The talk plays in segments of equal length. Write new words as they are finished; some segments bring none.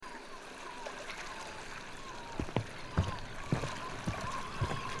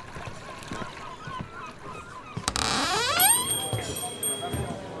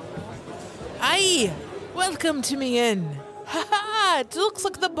Hey! Welcome to me inn. Ha ha! It looks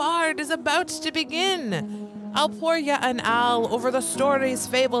like the bard is about to begin. I'll pour ya an ale over the stories,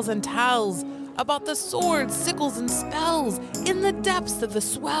 fables, and tales about the swords, sickles, and spells in the depths of the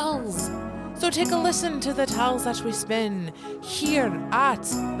swells. So take a listen to the tales that we spin here at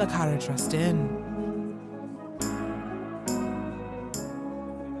the Carriage Rest Inn.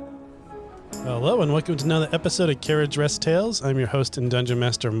 Hello and welcome to another episode of Carriage Rest Tales. I'm your host and Dungeon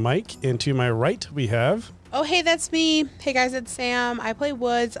Master Mike, and to my right we have... Oh, hey, that's me. Hey guys, it's Sam. I play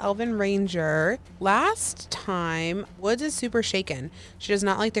Woods, Elven Ranger. Last time, Woods is super shaken. She does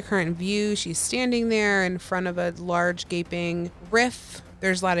not like the current view. She's standing there in front of a large gaping rift.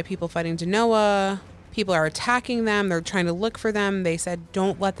 There's a lot of people fighting Genoa. People are attacking them. They're trying to look for them. They said,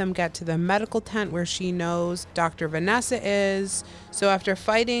 don't let them get to the medical tent where she knows Dr. Vanessa is. So after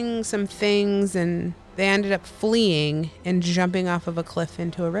fighting some things, and they ended up fleeing and jumping off of a cliff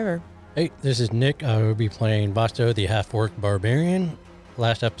into a river. Hey, this is Nick. I will be playing Vasto, the half-orc barbarian.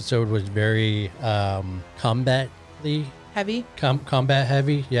 Last episode was very combat-ly. Heavy? Combat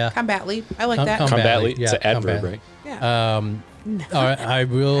heavy, yeah. Combat-ly. I like that. Combat-ly. Yeah, it's an adverb, combat. right? Yeah. I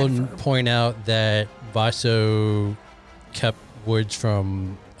will point out that Vaso kept Woods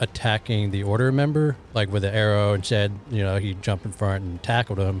from attacking the order member, like with an arrow, and said, he jumped in front and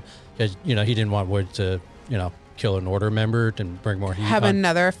tackled him because, he didn't want Woods to, kill an order member to bring more heat. Have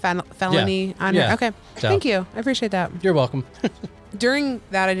another felony on her. Okay. So, thank you. I appreciate that. You're welcome. During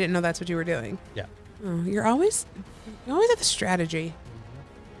that, I didn't know that's what you were doing. Yeah. Oh, you always have the strategy.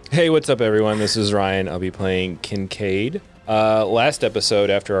 Hey, what's up, everyone? This is Ryan. I'll be playing Kincaid. Last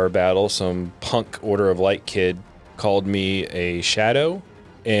episode, after our battle, some punk Order of Light kid called me a shadow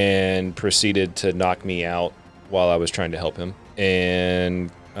and proceeded to knock me out while I was trying to help him.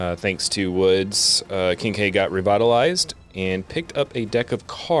 And thanks to Woods, Kincaid got revitalized and picked up a deck of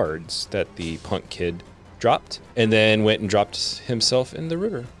cards that the punk kid dropped, and then went and dropped himself in the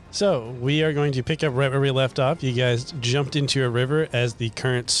river. So, we are going to pick up right where we left off. You guys jumped into a river as the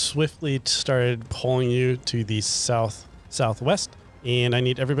current swiftly started pulling you to the southwest. And I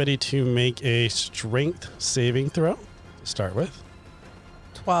need everybody to make a strength saving throw to start with.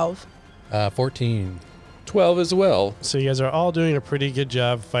 12. 14. 12 as well. So you guys are all doing a pretty good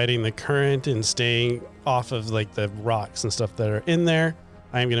job fighting the current and staying off of like the rocks and stuff that are in there.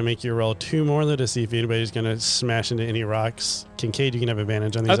 I'm going to make you roll 2 more though to see if anybody's going to smash into any rocks. Kincaid, you can have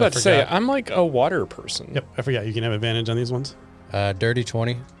advantage on these. I was about to say, I'm like a water person. Yep, I forgot. You can have advantage on these ones. Dirty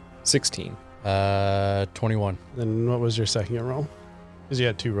 20. 16. 21. Then what was your second roll? Because you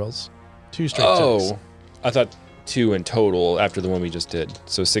had 2 rolls. 2 straight checks. I thought 2 in total after the one we just did.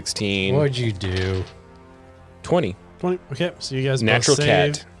 So 16. What'd you do? 20. 20. Okay, so you guys Natural both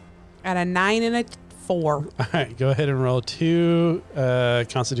saved. cat. At a 9 and a 4. All right, go ahead and roll 2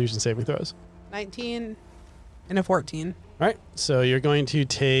 Constitution saving throws. 19 and a 14. All right, so you're going to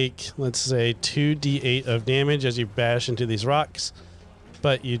take, let's say, 2d8 of damage as you bash into these rocks,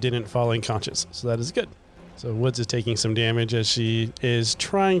 but you didn't fall unconscious, so that is good. So Woods is taking some damage as she is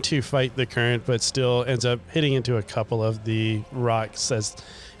trying to fight the current, but still ends up hitting into a couple of the rocks as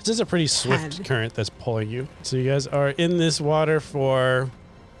it's just a pretty swift current that's pulling you. So you guys are in this water for,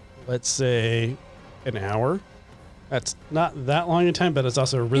 let's say, an hour. That's not that long a time, but it's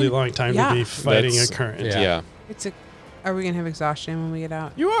also a really long time to be fighting a current. Yeah. Are we going to have exhaustion when we get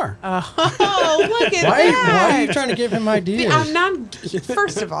out? You are. Oh, look at Why that. are you trying to give him ideas? I'm not.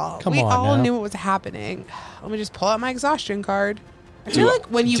 First of all, Come we on all now. knew what was happening. Let me just pull out my exhaustion card. I feel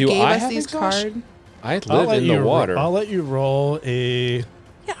like when you do gave I us have these exhaustion? cards. I live in the water. I'll let you roll a...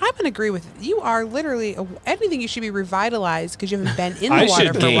 Yeah, I'm going to agree with you. You are literally, anything you should be revitalized because you haven't been in the I water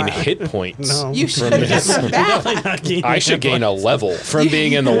should for a gain while. hit points. No. You should from have this. just back. I should gain a level from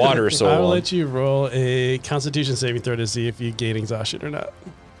being in the water so I'll long. let you roll a Constitution saving throw to see if you gain exhaustion or not.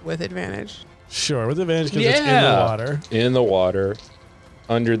 With advantage. Sure, with advantage because it's in the water. In the water.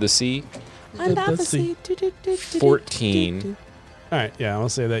 Under the sea. Under the Let's see. sea. 14. All right, yeah, I'll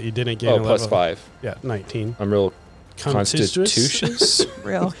say that you didn't gain Oh, a plus level. 5. Yeah, 19. I'm real Constituous? constitutious.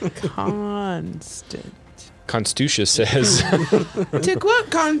 Real constant. Constitutious says. To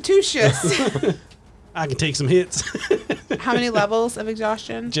quote Contucius. I can take some hits. How many levels of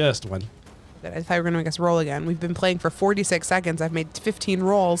exhaustion? Just one. I thought you were going to make us roll again. We've been playing for 46 seconds. I've made 15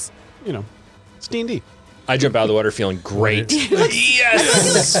 rolls. It's D&D. I jump out of the water feeling great. You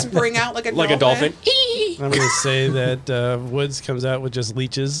Yes! spring out like a Like a dolphin. I'm going to say that Woods comes out with just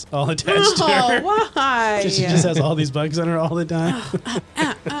leeches all attached to her. Oh, why? She just has all these bugs on her all the time.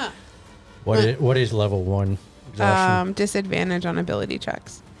 What is level 1 exhaustion? Disadvantage on ability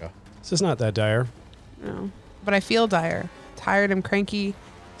checks. So it's not that dire. No. But I feel dire. Tired and cranky.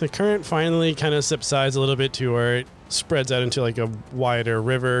 The current finally kind of subsides a little bit to where it spreads out into like a wider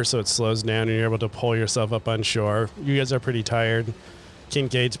river, so it slows down and you're able to pull yourself up on shore. You guys are pretty tired.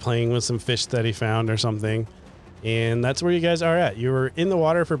 Kincaid's playing with some fish that he found or something. And that's where you guys are at. You were in the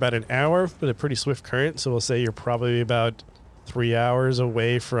water for about an hour with a pretty swift current, so we'll say you're probably about 3 hours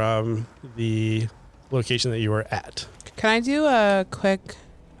away from the location that you were at. Can I do a quick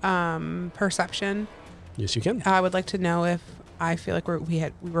perception? Yes, you can. I would like to know if I feel like we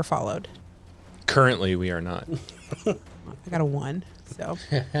were followed. Currently, we are not. I got a 1, so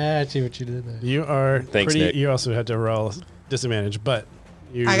I see what you did there. You are Thanks, pretty. Nick. You also had to roll disadvantage, but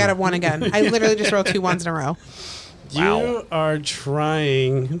you, I got a 1 again. I literally just rolled 2 1s in a row. You are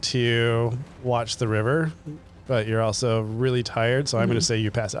trying to watch the river, but you're also really tired, so I'm going to say you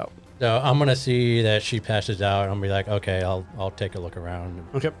pass out. So I'm gonna see that she passes out. I'm gonna be like, okay, I'll take a look around.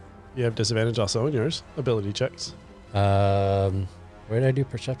 Okay. You have disadvantage also on yours. Ability checks. Where did I do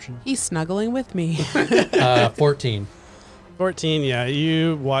perception? He's snuggling with me. 14. 14, yeah.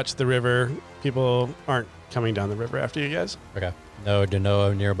 You watch the river. People aren't coming down the river after you guys. Okay. No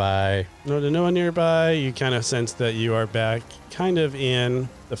Denoa nearby. No one nearby. You kind of sense that you are back kind of in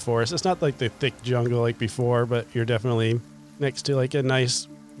the forest. It's not like the thick jungle like before, but you're definitely next to like a nice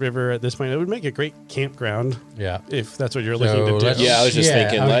river at this point. It would make a great campground Yeah. if that's what you're looking to let's- do. Yeah, I was just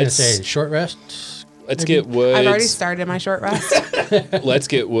thinking, I was gonna let's- say short rest. Let's get Woods. I've already started my short rest. Let's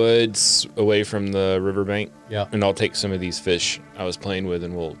get Woods away from the riverbank, Yeah. and I'll take some of these fish I was playing with,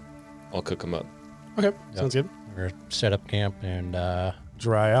 and I'll cook them up. Okay, sounds good. We're gonna set up camp and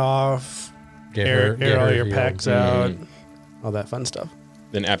Dry off, get air her all the your old- packs out, all that fun stuff.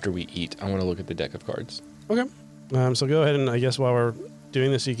 Then after we eat, I want to look at the deck of cards. Okay. So go ahead and I guess while we're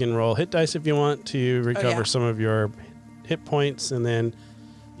doing this, you can roll hit dice if you want to recover yeah. some of your hit points, and then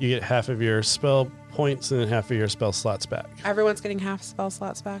you get half of your spell points and then half of your spell slots back. Everyone's getting half spell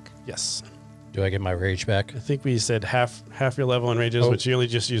slots back. Yes. Do I get my rage back? I think we said half your level in rages, Oh. which you only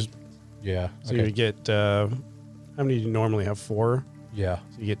just used. Yeah. So you get, how many do you normally have? 4? Yeah.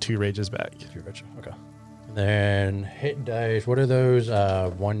 So you get 2 rages back. You're rich. Okay. And then hit dice. What are those?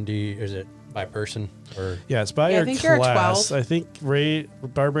 1D. Is it by person or? Yeah, it's by Yeah, I your think you're a class. 12. I think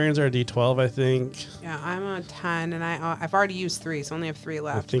barbarians are a D12, I think. Yeah, I'm a 10, and I've already used 3, so I only have 3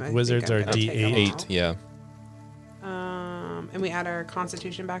 left. think and wizards I'm are gonna take them D8. all. 8, yeah. And we add our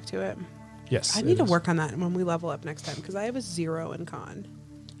constitution back to it. Yes. I it need to is. work on that when we level up next time because I have a 0 in con.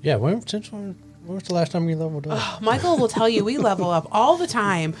 Yeah. When was the last time you leveled up? Michael will tell you we level up all the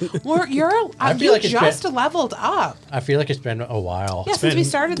time. You like it's just been- leveled up. I feel like it's been a while. Yeah, since we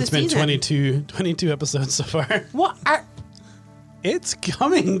started the It's been season. 22 episodes so far. What? It's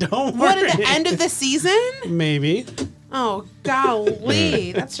coming, don't worry. What at the end of the season? Maybe. Oh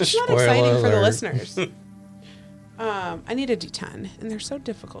golly, that's just not Spoiler exciting for the alert. listeners. I need a D10, and they're so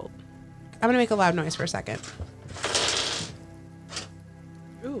difficult. I'm gonna make a loud noise for a second.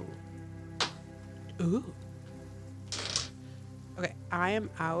 Ooh. Ooh. Okay, I am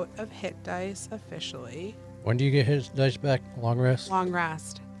out of hit dice officially. When do you get his dice back? Long rest? Long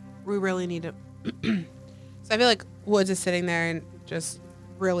rest. We really need to. So I feel like Woods is sitting there and just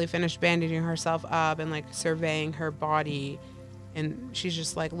really finished bandaging herself up and like surveying her body, and she's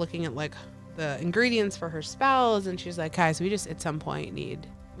just like looking at like the ingredients for her spells, and she's like, guys, we just at some point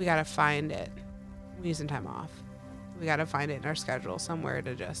we gotta find it. We need some time off. We gotta find it in our schedule somewhere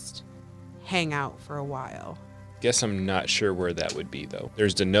to just hang out for a while. Guess I'm not sure where that would be, though.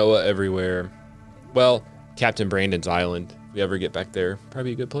 There's Denoa everywhere. Well, Captain Brandon's Island. If we ever get back there,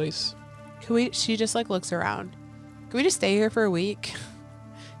 probably a good place. She just like looks around. Can we just stay here for a week?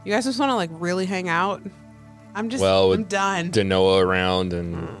 You guys just want to like really hang out? I'm done. Denoa around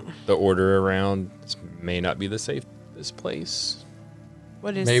and the Order around, this may not be the safest place.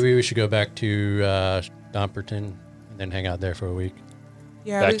 What is Maybe we should go back to Domperton and then hang out there for a week.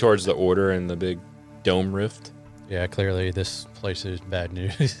 Yeah, Back towards the Order and the big dome rift. Yeah, clearly this place is bad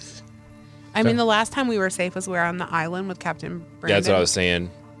news. I mean, the last time we were safe was we were on the island with Captain Brandon. Yeah, that's what I was saying.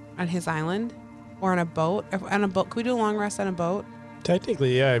 On his island, or on a boat. On a boat, can we do a long rest on a boat?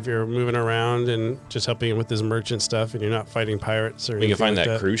 Technically, yeah, if you're moving around and just helping with his merchant stuff and you're not fighting pirates or We can anything find like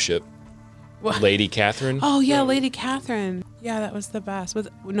that cruise ship. What? Lady Catherine. Oh yeah, Lady Catherine. Yeah, that was the best. With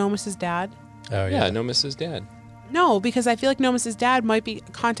Nomus's dad. Oh Yeah, yeah. no Mrs. Dad. No, because I feel like Nomus's dad might be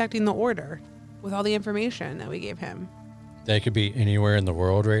contacting the Order with all the information that we gave him. They could be anywhere in the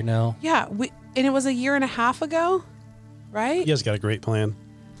world right now. Yeah, and it was a year and a half ago, right? You guys got a great plan.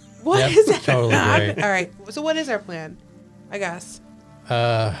 What Yep, is it? totally great. All right. So what is our plan? I guess.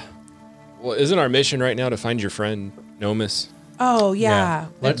 Well, isn't our mission right now to find your friend, Nomus? Oh, yeah.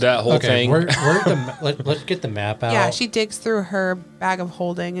 That whole thing. Let's get the map out. Yeah, she digs through her bag of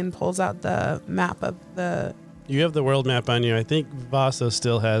holding and pulls out the map of the... You have the world map on you. I think Vaso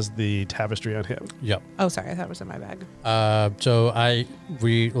still has the tapestry on him. Yep. Oh, sorry. I thought it was in my bag.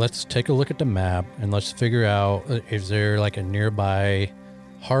 Let's take a look at the map and let's figure out, is there like a nearby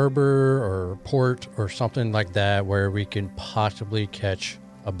harbor or port or something like that where we can possibly catch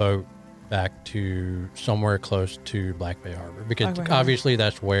a boat back to somewhere close to Black Bay Harbor, because Black Bay Harbor. obviously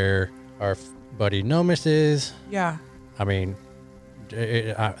that's where our buddy Nomus is. Yeah. I mean,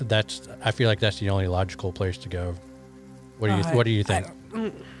 I feel like that's the only logical place to go. What do you think?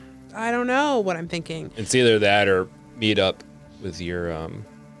 I don't know what I'm thinking. It's either that or meet up with your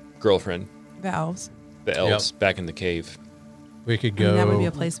girlfriend, The elves. the elves, back in the cave. We could I go. mean, that would be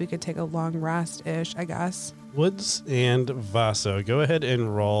a place we could take a long rest-ish, I guess. Woods and Vaso, go ahead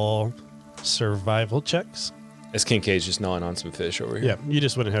and roll survival checks. As Kincaid's just gnawing on some fish over here. Yeah, you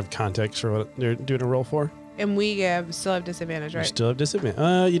just wouldn't have context for what they're doing a roll for. And we still have disadvantage, You right? still have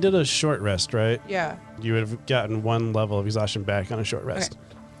disadvantage. You did a short rest, right? Yeah. You would have gotten 1 level of exhaustion back on a short rest.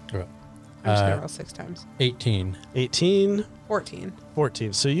 Okay. I'm just going to roll 6 times. 18. 18, 14.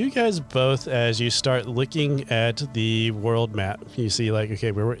 14. So you guys both, as you start looking at the world map, you see like,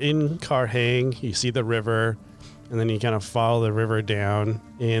 okay, we were in Karhang, you see the river, and then you kind of follow the river down,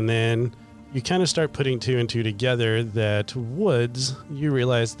 and then you kind of start putting 2 and 2 together that Woods, you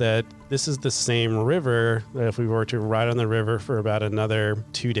realize that this is the same river that if we were to ride on the river for about another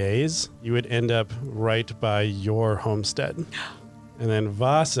 2 days, you would end up right by your homestead. And then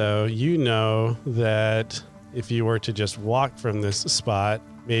Vaso, you know that if you were to just walk from this spot,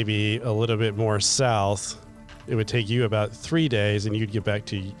 maybe a little bit more south, it would take you about 3 days and you'd get back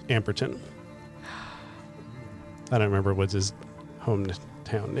to Amperton. I don't remember Woods'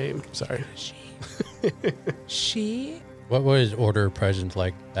 hometown name. Sorry. She? What was Order presence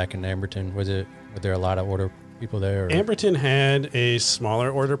like back in Amberton? Were there a lot of Order people there? Or? Amberton had a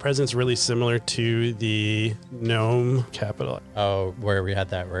smaller order presence, really similar to the gnome capital. Oh, where we had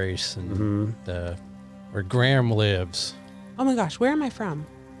that race and where Graham lives. Oh my gosh, where am I from?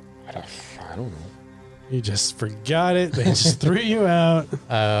 I don't know. You just forgot it. They just threw you out.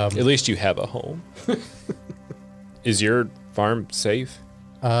 At least you have a home. Is your farm safe?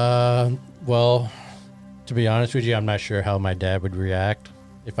 Well, to be honest with you, I'm not sure how my dad would react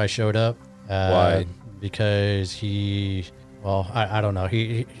if I showed up. Why? Because I don't know.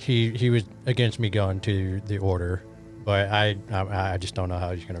 He was against me going to the Order, but I just don't know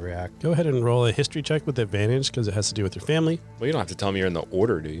how he's going to react. Go ahead and roll a history check with advantage because it has to do with your family. Well, you don't have to tell me you're in the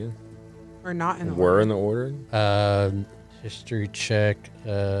order, do you? We're not in the We're in the order? History check,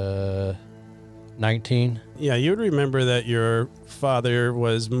 19. Yeah, you would remember that your father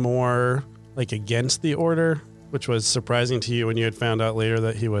was more like against the order, which was surprising to you when you had found out later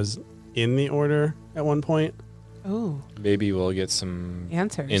that he was in the order at one point. Oh, Maybe we'll get some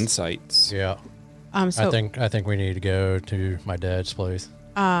answers. insights. Yeah. So I think we need to go to my dad's place.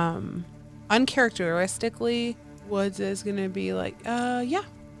 uncharacteristically, Woods is gonna be like, yeah,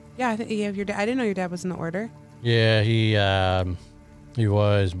 I think you have your dad. I didn't know your dad was in the order. Yeah, he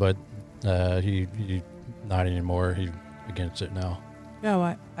was, but he not anymore. He's against it now. Yeah,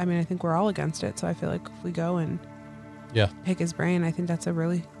 what? I mean, I think we're all against it. So I feel like if we go and pick his brain, I think that's a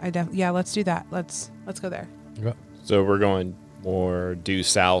really, let's do that. Let's go there. Yeah. So we're going more due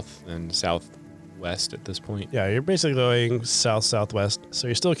south and southwest at this point. Yeah, you're basically going south-southwest. So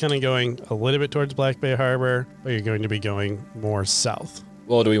you're still kind of going a little bit towards Black Bay Harbor, but you're going to be going more south.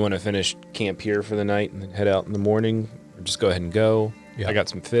 Well, do we want to finish camp here for the night and then head out in the morning? Or just go ahead and go? Yeah. I got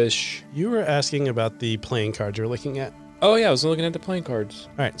some fish. You were asking about the playing cards you're looking at. Oh, yeah, I was looking at the playing cards.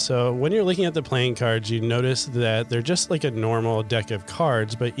 All right, so when you're looking at the playing cards, you notice that they're just like a normal deck of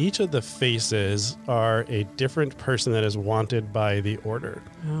cards, but each of the faces are a different person that is wanted by the order.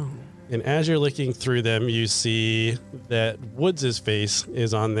 Oh. And as you're looking through them, you see that Woods' face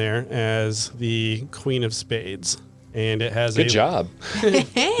is on there as the Queen of Spades. And it has Good job.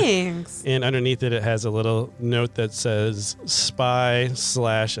 Thanks. And underneath it, it has a little note that says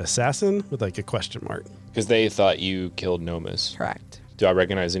spy/assassin with like a question mark. Because they thought you killed Nomus. Correct. Do I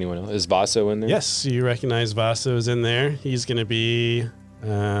recognize anyone else? Is Vaso in there? Yes, you recognize Vaso's in there. He's going to be,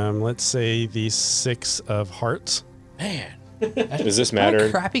 let's say, the 6 of hearts. Man, Does this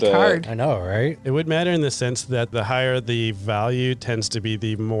matter? Crappy card. I know, right? It would matter in the sense that the higher the value tends to be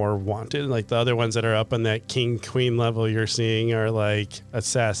the more wanted. Like the other ones that are up on that king queen level you're seeing are like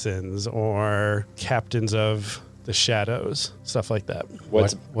assassins or captains of the shadows, stuff like that.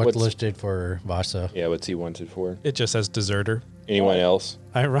 What's What's listed for Vasa? Yeah, what's he wanted for? It just says deserter. Anyone else?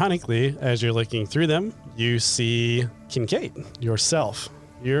 Ironically, as you're looking through them, you see Kincaid yourself.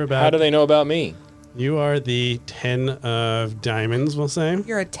 You're about. How do they know about me? You are the 10 of diamonds, we'll say.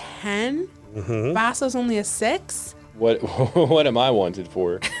 You're a 10? Mm-hmm. Vasso's only a 6? What am I wanted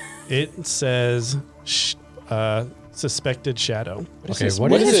for? It says suspected shadow. Okay,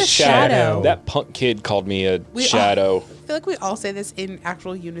 What is a shadow? That punk kid called me a We shadow. I feel like we all say this in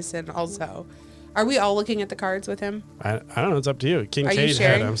actual unison also. Are we all looking at the cards with him? I don't know. It's up to you. Kincaid had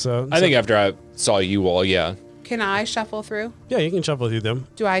sharing? him, so I think after I saw you all, yeah. Can I shuffle through? yeah, you can shuffle through them.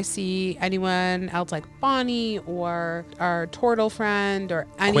 Do I see anyone else like Bonnie or our turtle friend or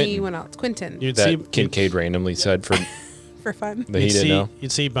anyone else? Quentin, You'd see That Kincaid randomly said for for fun. that he You'd didn't know.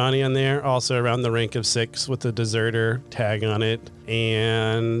 You'd see Bonnie on there, also around the rank of 6 with the deserter tag on it.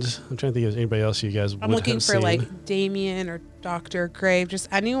 And I'm trying to think of anybody else you guys would I'm looking have for seen. like Damien or Dr. Grave, just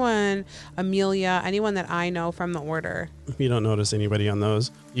anyone, Amelia, anyone that I know from the order. You don't notice anybody on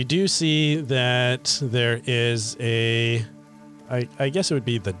those. You do see that there is I guess it would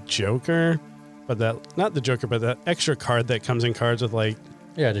be the Joker, but not the Joker, but that extra card that comes in cards with like,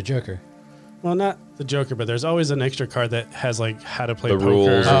 Yeah, the Joker. well, not the Joker, but there's always an extra card that has like how to play The poker rules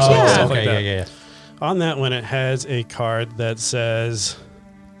or or stuff, something. stuff like okay, that. yeah. On that one, it has a card that says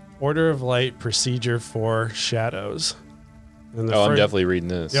Order of Light Procedure for Shadows. And I'm definitely reading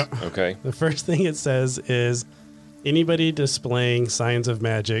this. Yep. Okay. The first thing it says is anybody displaying signs of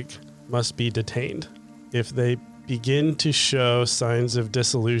magic must be detained. If they begin to show signs of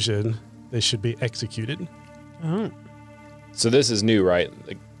disillusion, they should be executed. Oh. So this is new, right?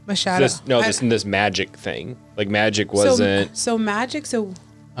 Like A shadow. this magic thing. Like magic wasn't. So magic, so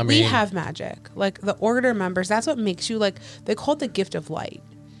I we mean- have magic. Like the order members, that's what makes you like, they call it the gift of light.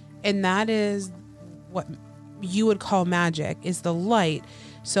 And that is what you would call magic, is the light.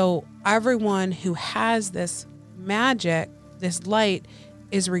 So everyone who has this magic, this light,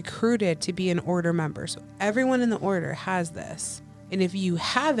 is recruited to be an order member. So everyone in the order has this. And if you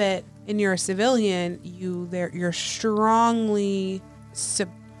have it and you're a civilian, you're strongly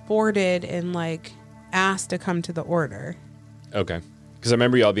supported and like asked to come to the order. Okay. Because I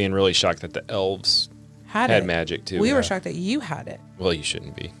remember y'all being really shocked that the elves Had had it. magic too. We were shocked that you had it. Well, you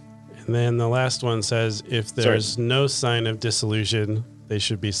shouldn't be. And then the last one says if there's no sign of disillusion, they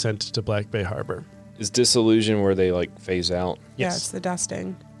should be sent to Black Bay Harbor. Is disillusion where they like phase out? Yeah, Yes. it's the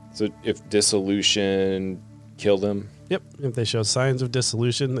dusting. So if dissolution killed them, Yep. If they show signs of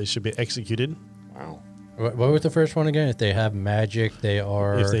dissolution, they should be executed. wow. What was the first one again? If they have magic, they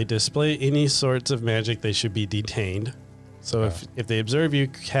are. If they display any sorts of magic, they should be detained. So if they observe you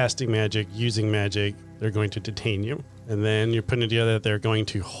casting magic, using magic, they're going to detain you. And then you're putting it together that they're going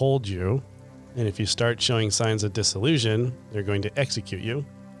to hold you. And if you start showing signs of disillusion, they're going to execute you.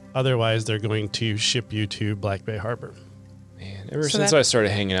 Otherwise, they're going to ship you to Black Bay Harbor. Man, ever So since that- I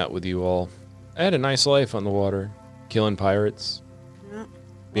started hanging out with you all, I had a nice life on the water, killing pirates, Yeah.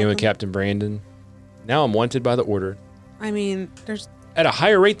 being with Welcome. Captain Brandon. Now I'm wanted by the order I mean, there's at a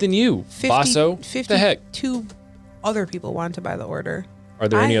higher rate than you, 50, Basso. 52 The heck? other people wanted by the order. Are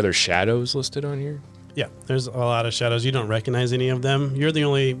there any I- other shadows listed on here? Yeah, there's a lot of shadows. You don't recognize any of them. You're the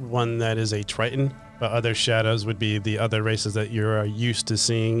only one that is a Triton, but other shadows would be the other races that you're used to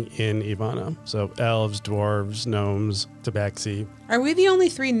seeing in Ivana. So elves, dwarves, gnomes, tabaxi. Are we the only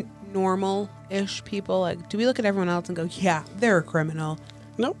 3 normal-ish people? Like, do we look at everyone else and go, yeah, they're a criminal?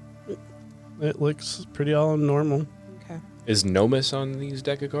 Nope. It looks pretty all normal. Okay. Is Nomus on these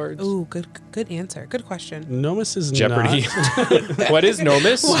deck of cards? Ooh, good answer. Good question. Nomus is Jeopardy. not. What is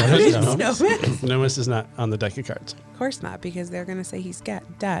Nomus? Nomus is not on the deck of cards. Of course not, because they're going to say he's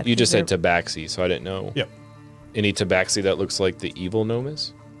dead. You just said They're- Tabaxi, so I didn't know. Yep. Any Tabaxi that looks like the evil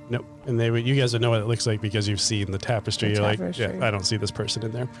Nomus? Nope. And you guys would know what it looks like because you've seen the tapestry. The You're like, tapestry. yeah, I don't see this person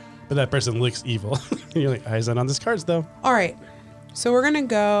in there. But that person looks evil. You're like, eyes not on these cards though. All right. So we're going to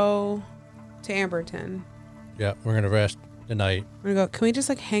go to Amberton. Yeah, we're gonna rest tonight. We're going to go, can we just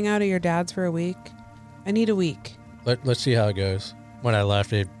like hang out at your dad's for a week? I need a week. Let's see how it goes. When I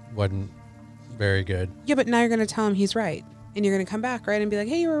left, it wasn't very good. Yeah, but now you're going to tell him he's right. And you're going to come back, right? And be like,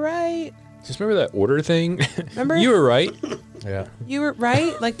 hey, you were right. Just remember that order thing? Remember? You were right. Yeah, You were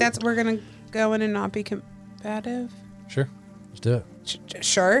right. Like we're going to go in and not be combative. sure. Let's do it.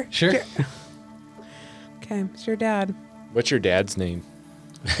 Sure. Sure. Okay. It's your dad. What's your dad's name?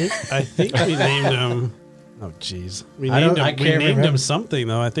 I think we named him. Oh, jeez. We I named don't- I him. We can't named him remember. something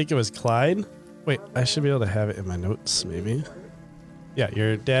though. I think it was Clyde. Wait, I should be able to have it in my notes, maybe. Yeah,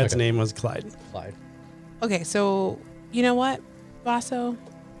 your dad's Okay. name was Clyde. Clyde. Okay. So, you know what, Vaso?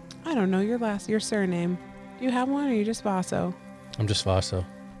 I don't know your surname. Do you have one, or are you just Vaso? I'm just Vaso.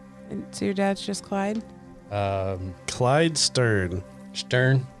 And so your dad's just Clyde? Clyde Clyde Stern.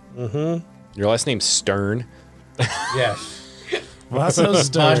 Stern. Mm-hmm. Your last name's Stern. Yes. Vaso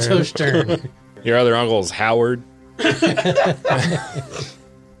Stern. Vaso Stern. Your other uncle's Howard. All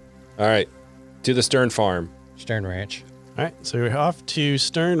right. To the Stern farm. Stern Ranch. All right, so we're off to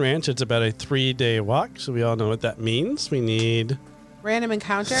Stern Ranch. It's about a 3-day walk, so we all know what that means. We need Random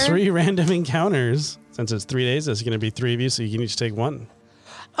encounter. 3 random encounters. Since it's 3 days, there's going to be 3 of you, so you can each take one.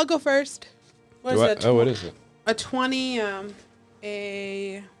 I'll go first. What is What? it? Oh, what is it? A 20,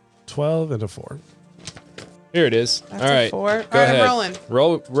 a 12 and a 4. Here it is. That's All a right. 4. Go All right, ahead. I'm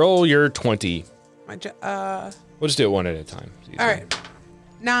rolling. Roll your 20. All We'll just do it one at a time. It's easier. right.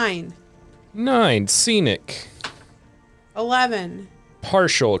 9, 9. Scenic. 11,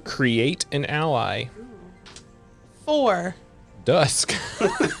 Partial. Create an ally. 4. Dusk.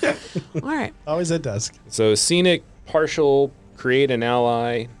 All right. Always at dusk. So scenic, partial, create an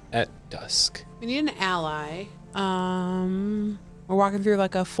ally at dusk. We need an ally. We're walking through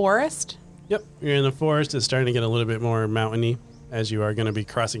like a forest. Yep, you're in the forest. It's starting to get a little bit more mountainy as you are going to be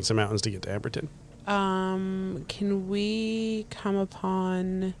crossing some mountains to get to Amberton. Can we come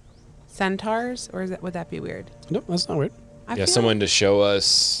upon centaurs, or would that be weird? Nope, that's not weird. I Yeah, feel someone to show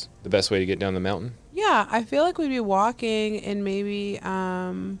us the best way to get down the mountain. Yeah, I feel like we'd be walking and maybe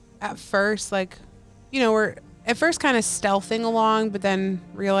at first, like, we're at first kind of stealthing along, but then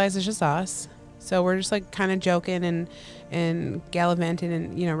realize it's just us. So we're just like kind of joking and gallivanting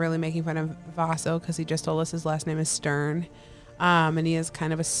and, really making fun of Vaso because he just told us his last name is Stern. And he is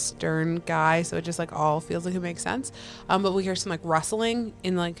kind of a stern guy, so it just like all feels like it makes sense. But we hear some like rustling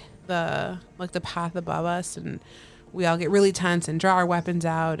in like the path above us, and we all get really tense and draw our weapons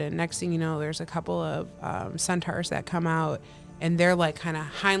out. And next thing you know, there's a couple of centaurs that come out, and they're like kind of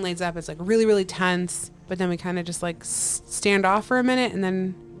hind legs up. It's like really, really tense. But then we kind of just like stand off for a minute, and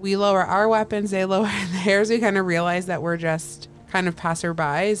then we lower our weapons, they lower theirs. We kind of realize that we're just kind of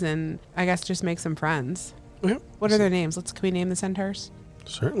passerbys, and I guess just make some friends. Okay. What are their names? Can we name the centaurs?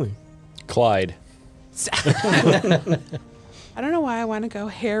 Certainly. Clyde. I don't know why I want to go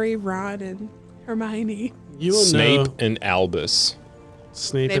Harry, Ron, and Hermione. You will Snape know and Albus.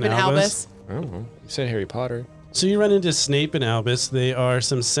 Snape Snape and Albus. I don't know. You said Harry Potter. So you run into Snape and Albus. They are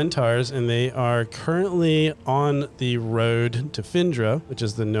some centaurs, and they are currently on the road to Findra, which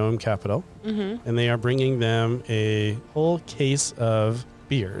is the gnome capital. Mm-hmm. And they are bringing them a whole case of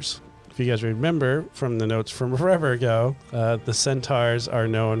beers. If you guys remember from the notes from forever ago, the centaurs are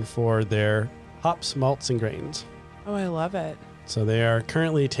known for their hops, malts, and grains. Oh, I love it. So they are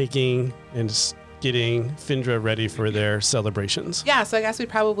currently taking and getting Findra ready for their celebrations. Yeah, so I guess we'd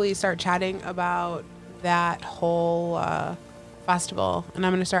probably start chatting about that whole festival, and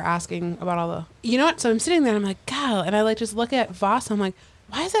I'm going to start asking about all the... You know what? So I'm sitting there, and I'm like, God, and I like just look at Voss, I'm like,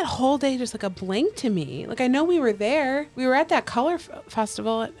 why is that whole day just like a blank to me? Like, I know we were there. We were at that color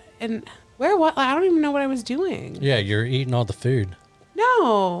festival, and what? I don't even know what I was doing. Yeah, you're eating all the food.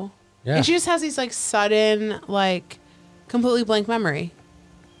 No. Yeah. And she just has these like sudden, like completely blank memory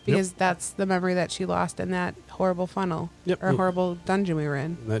because that's the memory that she lost in that horrible funnel or horrible dungeon we were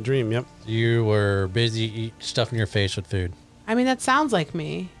in. That dream, yep. You were busy stuffing your face with food. I mean, that sounds like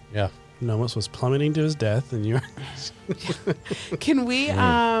me. Yeah. Nomus was plummeting to his death, and Can we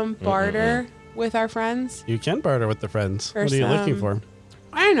barter with our friends? you can barter with the friends. For What are you looking some- for?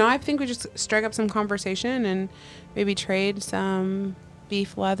 I don't know. I think we just strike up some conversation and maybe trade some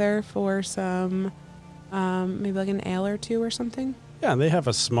beef leather for some, maybe like an ale or two or something. Yeah, they have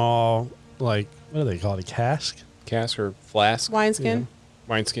a small, like, what do they call it, a cask? Cask or flask? Wineskin.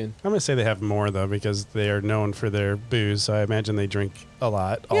 Wineskin. I'm going to say they have more, though, because they are known for their booze, so I imagine they drink a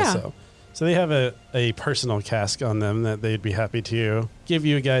lot Yeah. also. So they have a personal cask on them that they'd be happy to give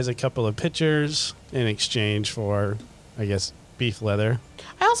you guys a couple of pitchers in exchange for, I guess, beef leather.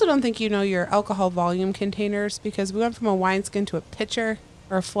 I also don't think you know your alcohol volume containers because we went from a wineskin to a pitcher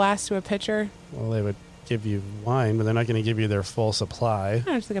or a flask to a pitcher. Well, they would give you wine, but they're not going to give you their full supply. I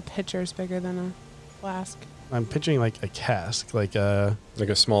don't just think a pitcher is bigger than a flask. I'm picturing like a cask, like a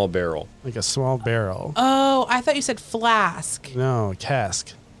small barrel. small barrel. Oh, I thought you said flask. No, a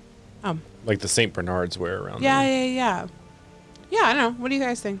cask. Oh, Like the St. Bernards wear around yeah, there. yeah. Yeah, I don't know. What do you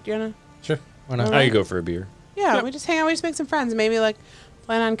guys think? Do you want to? Sure. Why not? I could go for a beer. Yeah, Yep. we just hang out. We just make some friends. Maybe like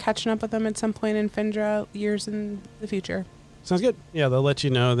plan on catching up with them at some point in Findra years in the future. Sounds good. Yeah, they'll let you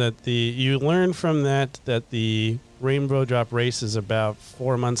know that you learn from that the Rainbow Drop race is about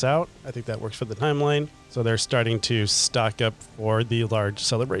 4 months out. I think that works for the timeline. So they're starting to stock up for the large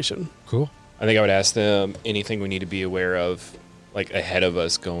celebration. Cool. I think I would ask them anything we need to be aware of, like ahead of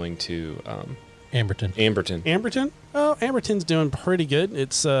us going to Amberton. Amberton. Amberton? Oh, Amberton's doing pretty good.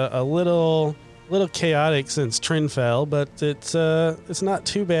 It's a little little chaotic since Trin fell, but it's not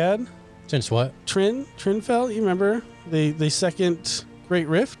too bad. Since what? Trin fell. You remember the second Great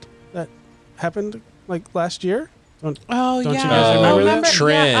Rift that happened like last year? Don't you guys remember that?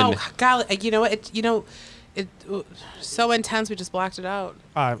 Trin. Yeah. Oh, God. You know what? It so intense. We just blacked it out.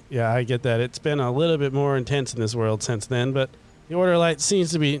 Yeah, I get that. It's been a little bit more intense in this world since then, but the Order of Light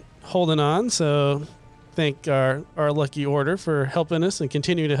seems to be holding on. So thank our lucky Order for helping us and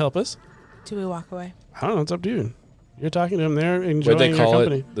continue to help us. Do we walk away? I don't know. It's up to you. You're talking to them. They're enjoying What'd they call your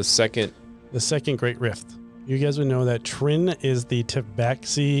company. it? The second. The second Great Rift. You guys would know that Trin is the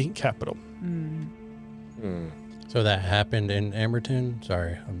Tabaxi capital. So that happened in Amberton?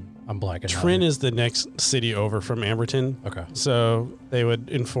 Sorry, I'm blanking. Trin is the next city over from Amberton. Okay. So they would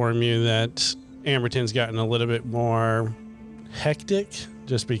inform you that Amberton's gotten a little bit more hectic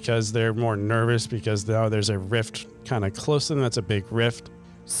just because they're more nervous because now there's a rift kind of close to them. That's a big rift.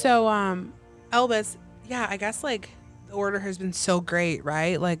 So, Elvis, yeah, I guess like the Order has been so great,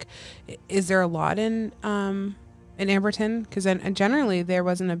 right? Like, is there a lot in Amberton? Because then generally there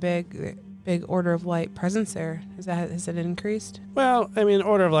wasn't a big Order of Light presence there. Has it increased? Well, I mean,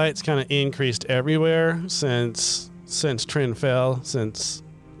 Order of Light's kind of increased everywhere since Trin fell, since,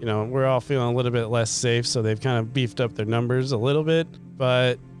 we're all feeling a little bit less safe, so they've kind of beefed up their numbers a little bit.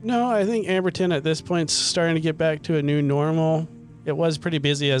 But no, I think Amberton at this point's starting to get back to a new normal. It was pretty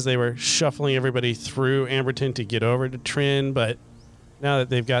busy as they were shuffling everybody through Amberton to get over to Trin, but now that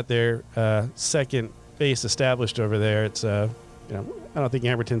they've got their second base established over there, it's I don't think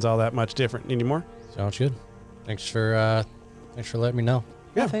Amberton's all that much different anymore. Sounds good. Thanks for letting me know.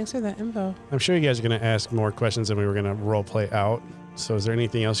 Yeah. Thanks for that info. I'm sure you guys are going to ask more questions than we were going to role play out. So is there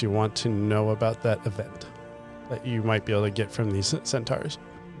anything else you want to know about that event that you might be able to get from these centaurs?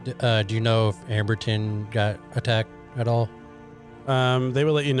 Do you know if Amberton got attacked at all? They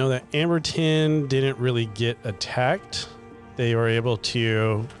will let you know that Amberton didn't really get attacked. They were able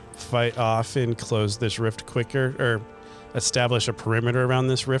to fight off and close this rift quicker, or establish a perimeter around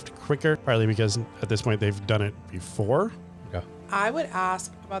this rift quicker, partly because at this point they've done it before. Okay. I would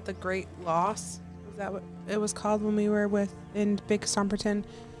ask about the Great Loss. Was that what it was called when we were in Big Stomperton?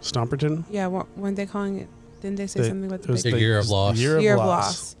 Stomperton? Yeah, weren't they calling it? Didn't they say something about It was the the Year of Loss. Year of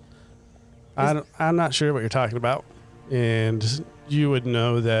Loss. I'm not sure what you're talking about. And you would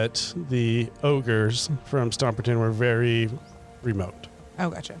know that the ogres from Stomperton were very remote. Oh,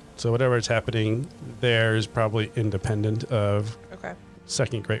 gotcha. So whatever is happening there is probably independent of Okay.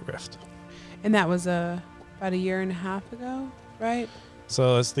 Second Great Rift. And that was about a year and a half ago, right?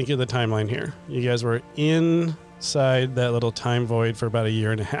 So let's think of the timeline here. You guys were inside that little time void for about a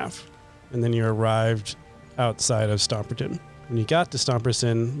year and a half. And then you arrived outside of Stomperton. When you got to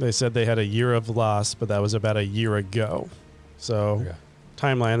Stomperton, they said they had a year of loss, but that was about a year ago. So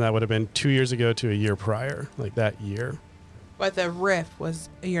timeline, that would have been 2 years ago to a year prior, like that year. But the rift was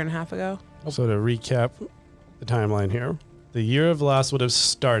a year and a half ago. So to recap the timeline here, the year of loss would have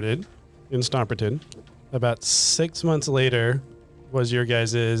started in Stomperton. About 6 months later was your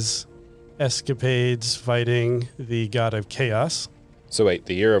guys' escapades fighting the god of chaos. So wait,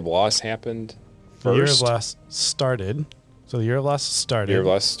 the year of loss happened first? The year of loss started. So the year of loss started. Year of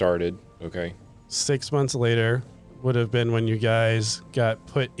loss started. Okay. 6 months later would have been when you guys got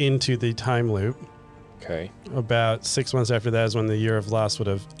put into the time loop. Okay. About 6 months after that is when the year of loss would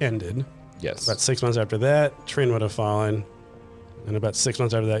have ended. Yes. About 6 months after that, Trin would have fallen. And about 6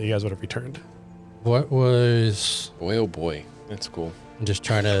 months after that, you guys would have returned. What was... Boy, oh boy. That's cool. I'm just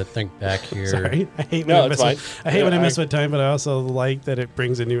trying to think back here. Sorry. I hate No, when it's I fine. when I mess with time, but I also like that it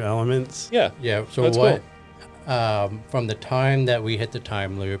brings in new elements. Yeah. Yeah, so That's what... from the time that we hit the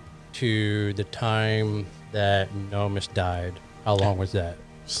time loop to the time that Nomus died, how long was that?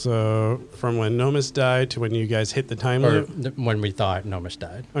 So from when Nomus died to when you guys hit the time Or loop? when we thought Nomus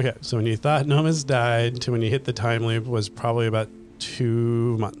died. Okay, so when you thought Nomus died to when you hit the time loop was probably about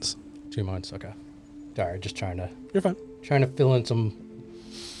 2 months. 2 months, okay. Sorry, just trying You're fine. to fill in some...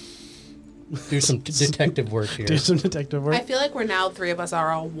 Do some detective work here. Do some detective work. I feel like we're now three of us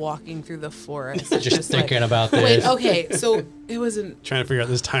are all walking through the forest. Just like, thinking about this. wait, okay, so it wasn't Trying to figure out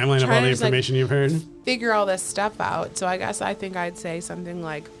this timeline of Trying all to the just, like, information you've heard. figure all this stuff out. So I think I'd say something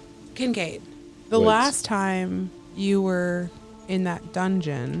like, Kincaid, the Woods. last time you were in that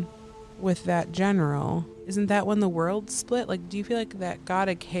dungeon with that general, isn't that when the world split? Like, do you feel like that god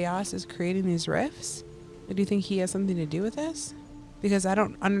of chaos is creating these rifts? Or do you think he has something to do with this? Because I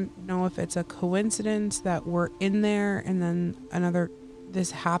don't know if it's a coincidence that we're in there and then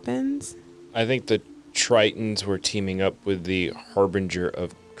this happens. I think the Tritons were teaming up with the Harbinger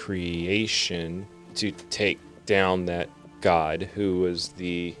of Creation to take down that god who was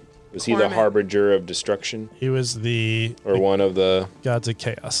the Was he the Cormac. harbinger of destruction? He was the Or one of the... gods of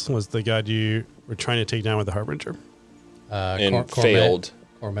chaos. Was the god you were trying to take down with the harbinger? and failed.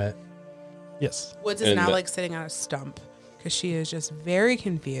 Cormet. Yes. Woods is And now the- like sitting on a stump because she is just very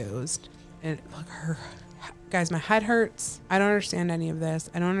confused. And like guys, my head hurts. I don't understand any of this.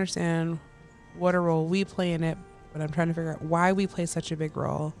 I don't understand what a role we play in it, but I'm trying to figure out why we play such a big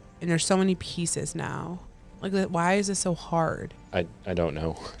role. And there's so many pieces now. Like, why is this so hard? I don't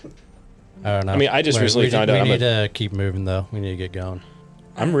know. I don't know. I mean, I just recently found out We I'm need to keep moving, though. We need to get going.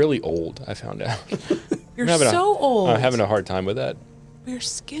 I'm really old, I found out. You're having so old. I'm having a hard time with that. Your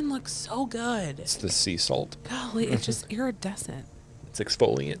skin looks so good. It's the sea salt. Golly, it's just iridescent. It's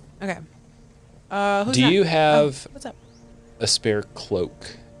exfoliant. Okay. Who's Do you next? have What's up? a spare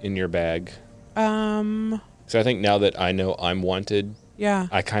cloak in your bag? Um. So I think now that I know I'm wanted, Yeah.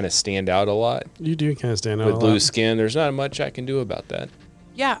 I kind of stand out a lot. You do kind of stand out With a blue lot. skin, there's not much I can do about that.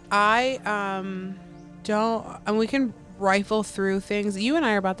 Yeah. I don't. And we can rifle through things. You and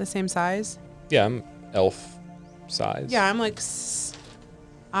I are about the same size. Yeah, I'm elf size. Yeah. I'm like.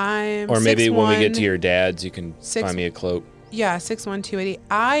 I'm. Or maybe when we get 6'1", to your dad's, you can Six- find me a cloak. Yeah, 6'1",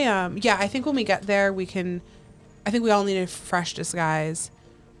 280. Yeah, I think when we get there, we can. I think we all need a fresh disguise.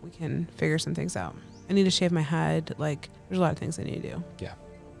 We can figure some things out. I need to shave my head. Like, there's a lot of things I need to do. Yeah.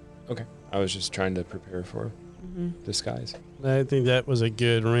 Okay. I was just trying to prepare for disguise. I think that was a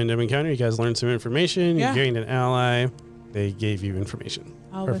good random encounter. You guys learned some information. Yeah. You gained an ally. They gave you information.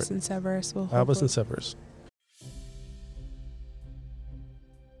 Albus Perfect. and Severus will. Albus hopefully- and Severus.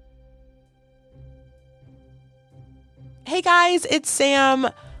 Hey guys, it's Sam.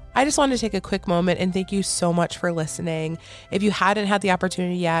 I just wanted to take a quick moment and thank you so much for listening. If you hadn't had the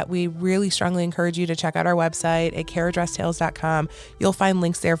opportunity yet, we really strongly encourage you to check out our website at caradresstales.com. You'll find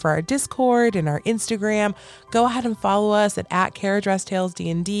links there for our Discord and our Instagram. Go ahead and follow us at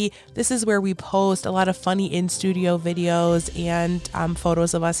caradresstalesdnd. This is where we post a lot of funny in-studio videos and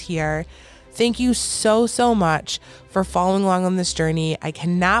photos of us here. Thank you so much for following along on this journey. I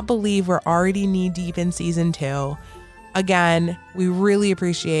cannot believe we're already knee-deep in season 2. Again, we really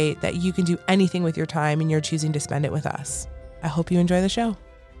appreciate that you can do anything with your time and you're choosing to spend it with us. I hope you enjoy the show.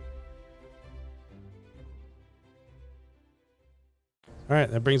 All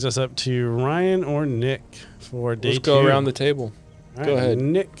right, that brings us up to Ryan or Nick for day Let's 2. go around the table. All go right, ahead.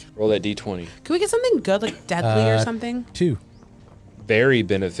 Nick. Roll that D20. Can we get something good, like deadly or something? 2. Very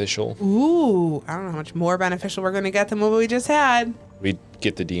beneficial. Ooh, I don't know how much more beneficial we're going to get than what we just had. We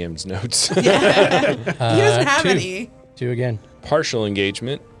get the DM's notes. He doesn't have 2. any. 2 again. Partial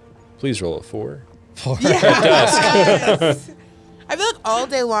engagement. Please roll a 4. 4. Yes. I feel like all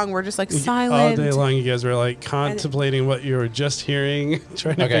day long we're just like All silent. day long, you guys were like contemplating what you were just hearing,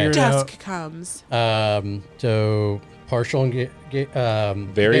 trying to Okay. figure it out. Dusk comes. So partial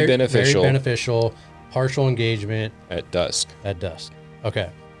Very beneficial. Very beneficial. Partial engagement At dusk. at dusk. Okay.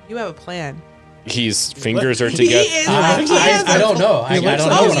 You have a plan. His fingers are He together. is like, he has I a don't know. I looks don't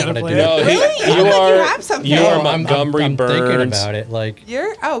like know he's what I'm got a gonna plan. do. No, Really? I you think you are. have something. You No, are I'm Montgomery thinking Burns. about it. Like,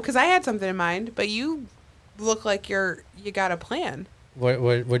 because I had something in mind, but you look like you got a plan.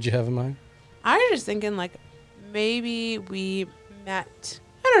 what'd you have in mind? I was just thinking like maybe we met,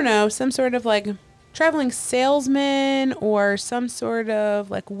 I don't know, some sort of like traveling salesman or some sort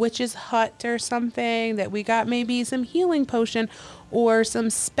of like witch's hut or something that we got maybe some healing potion or some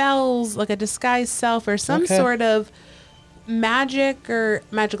spells like a disguised self or some Okay. sort of magic or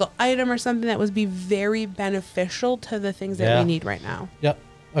magical item or something that would be very beneficial to the things that Yeah. we need right now. Yep.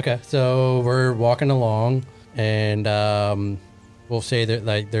 Okay. So we're walking along, and we'll say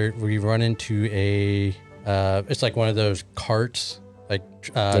that we run into a it's like one of those carts, like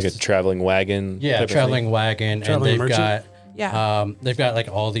Like a traveling wagon. yeah, type of traveling thing. wagon, Traveling and they've merchant? Yeah. they've got like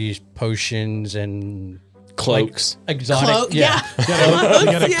all these potions and Cloaks. like, exotic, Cloak, yeah. You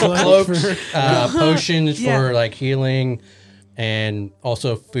got a Yeah. cloak cloaks, for- potions Yeah. for like healing, and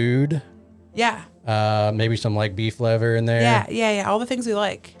also food. Yeah. Maybe some like beef liver in there. Yeah. All the things we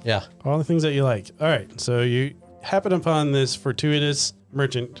like. Yeah. all the things that you like. All right, so you happen upon this fortuitous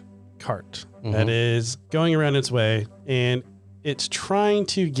merchant cart that is going around its way, and it's trying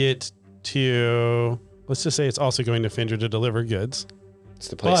to get to, let's just say it's also going to Findra to deliver goods. It's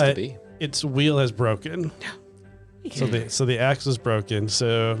the place to But be. its wheel has broken. So the axe is broken.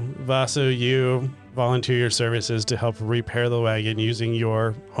 So Vaso, you volunteer your services to help repair the wagon using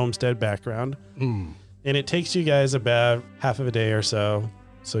your homestead background. And it takes you guys about half of a day or so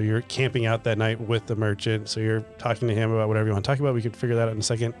So you're camping out that night with the merchant. So you're talking to him about whatever you want to talk about. We could figure that out in a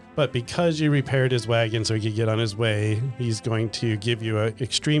second. But because you repaired his wagon so he could get on his way, he's going to give you an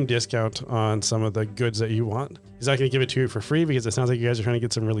extreme discount on some of the goods that you want. He's not going to give it to you for free because it sounds like you guys are trying to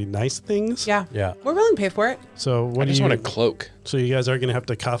get some really nice things. Yeah. Yeah. We're willing to pay for it. So what I do just you want a cloak. So you guys are going to have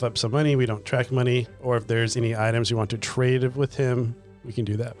to cough up some money. We don't track money. Or if there's any items you want to trade with him, we can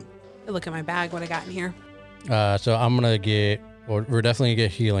do that. Look at my bag, what I got in here. So I'm going to get, well, we're definitely going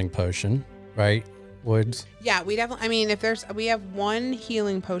to get healing potion, right? Woods. Yeah, we definitely, I mean, we have one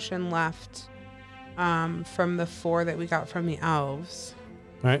healing potion left from the 4 that we got from the elves.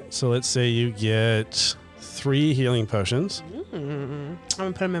 All right. So let's say you get 3 healing potions. I'm going to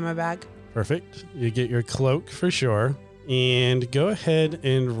put them in my bag. Perfect. You get your cloak for sure. And go ahead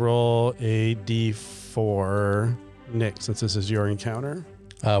and roll a d4, Nick, since this is your encounter.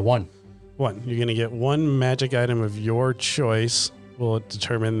 1. 1. You're going to get 1 magic item of your choice. We'll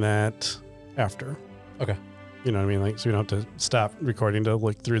determine that after. Okay. You know what I mean? Like, so we don't have to stop recording to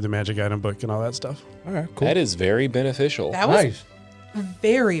look through the magic item book and all that stuff. All right, cool. That is very beneficial. That was Nice.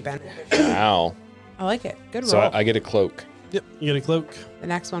 very beneficial. Wow. I like it. Good roll. So I get a cloak. Yep. You get a cloak. The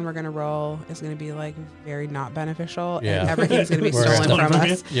next one we're going to roll is going to be like very not beneficial. Yeah. And everything's going to be We're stolen stolen from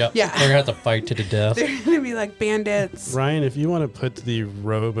from us. Yep. Yeah. We're going to have to fight to the death. They're going to be like bandits. Ryan, if you want to put the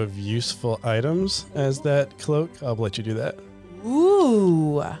robe of useful items as that cloak, I'll let you do that.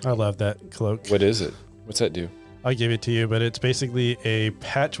 Ooh. I love that cloak. What is it? What's that do? I'll give it to you, but it's basically a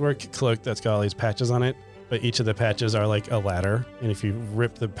patchwork cloak that's got all these patches on it. But each of the patches are like a ladder. And if you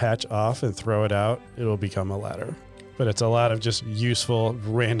rip the patch off and throw it out, it'll become a ladder. But it's a lot of just useful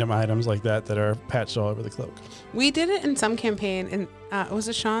random items like that are patched all over the cloak. We did it in some campaign. And was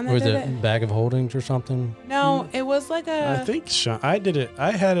it Sean that Was did it it? bag of holdings or something? No, it was like I think Sean, I did it.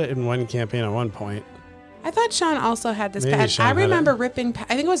 I had it in one campaign at one point. I thought Sean also had this Maybe patch. Sean I had it. remember ripping.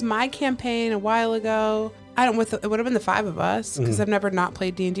 I think it was my campaign a while ago. It would have been the 5 of us because I've never not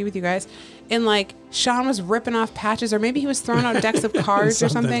played D&D with you guys. And like Sean was ripping off patches, or maybe he was throwing out decks of cards or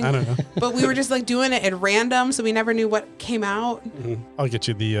something. I don't know. But we were just like doing it at random, so we never knew what came out. I'll get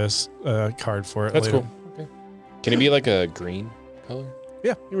you the card for it That's later. cool. Okay. Can it be like a green color?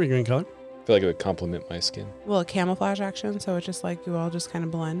 Yeah, you're a green color. I feel like it would complement my skin. Well, a camouflage action, so it's just like you all just kind of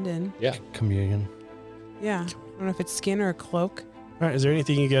blend in. Yeah. Communion. Yeah. I don't know if it's skin or a cloak. All right, is there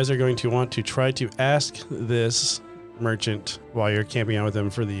anything you guys are going to want to try to ask this merchant while you're camping out with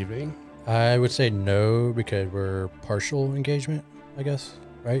them for the evening? I would say no because we're partial engagement, I guess,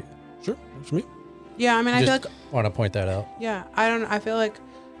 right? Sure, that's for me. Yeah, I mean, I feel like, Want to point that out. yeah, I feel like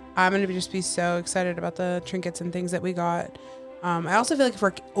I'm going to just be so excited about the trinkets and things that we got. I also feel like if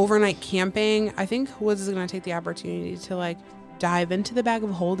we're overnight camping, I think Woods is going to take the opportunity to like dive into the bag of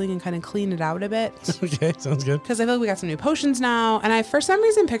holding and kind of clean it out a bit. Okay, sounds good. Because I feel like we got some new potions now. And I, for some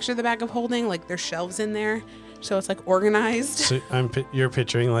reason, picture the bag of holding, like there's shelves in there. So it's like organized. So you're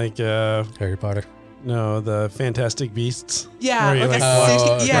picturing like Harry Potter. no, the Fantastic Beasts. Yeah. Where you, Like like, a walk-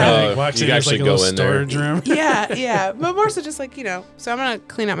 city. Oh, Yeah. okay. Like, walks You in, there's, actually like, a little go in there. storage room. Yeah. Yeah. But more so just like, so I'm going to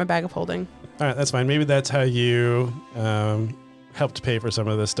clean out my bag of holding. All right, that's fine. Maybe that's how you helped pay for some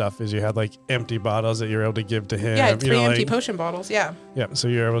of this stuff. Is you had like empty bottles that you're able to give to him. Yeah. I had you 3 know, empty like- potion bottles. Yeah. Yeah, so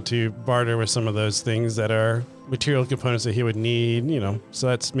you're able to barter with some of those things that are material components that he would need, So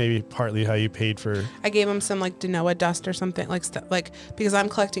that's maybe partly how you paid for. I gave him some like Denoa dust or something like because I'm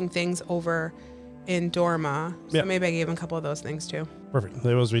collecting things over in Dorma. So Yeah. maybe I gave him a couple of those things too. Perfect.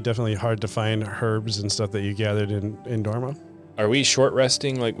 Those would be definitely hard to find herbs and stuff that you gathered in Dorma. Are we short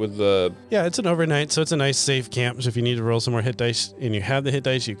resting like with the... Yeah, it's an overnight, so it's a nice safe camp. So if you need to roll some more hit dice and you have the hit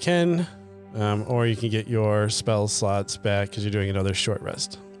dice, you can. Or you can get your spell slots back because you're doing another short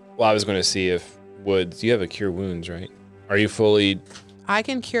rest. Well, I was going to see if Woods... You have a cure wounds, right? Are you fully... I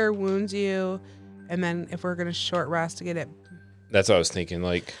can cure wounds you, and then if we're gonna short rest to get it, That's what I was thinking.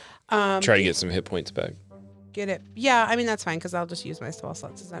 Like, try to get some hit points back. get it. Yeah, I mean that's fine because I'll just use my spell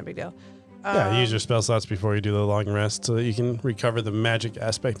slots. It's not a big deal. Yeah, use your spell slots before you do the long rest so that you can recover the magic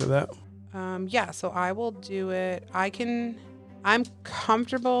aspect of that. Yeah, so I will do it. I'm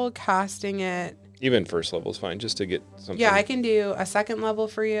comfortable casting it. Even first level is fine, just to get something. Yeah, I can do a second level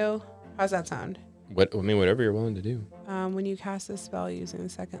for you. How's that sound? Whatever you're willing to do. When you cast a spell using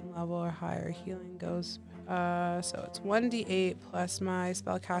second level or higher, healing goes. So it's 1d8 plus my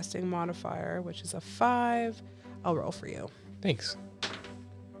spellcasting modifier, which is a 5. I'll roll for you. Thanks.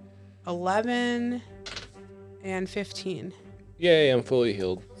 11 and 15. Yay, I'm fully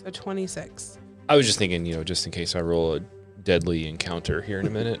healed. So 26. I was just thinking, just in case I roll a deadly encounter here in a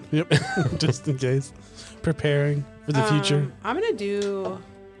minute. Yep, just in case. Preparing for the future. I'm going to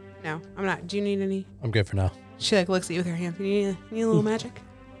No, I'm not. Do you need any? I'm good for now. She like looks at you with her hand. You need a little magic?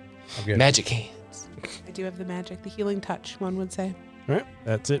 I'm good. Magic hands. I do have the magic, the healing touch, one would say. All right,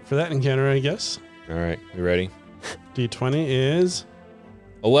 that's it for that encounter, I guess. All right, we ready? D20 is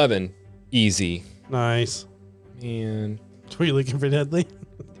 11. Easy. nice. Man. Were you looking for deadly?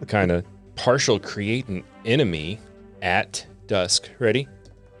 Kind of. Partial create an enemy at dusk. Ready?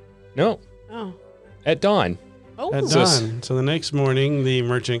 No. Oh. At dawn. Oh. At So it's- dawn. So the next morning, the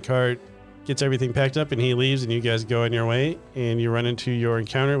merchant cart gets everything packed up and he leaves, and you guys go on your way, and you run into your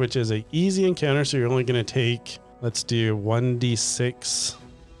encounter, which is a easy encounter. So you're only going to take, let's do 1d6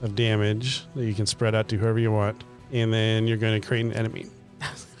 of damage that you can spread out to whoever you want, and then you're going to create an enemy.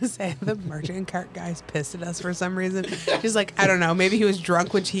 Say the merchant cart guy's pissed at us for some reason. He's like, I don't know, maybe he was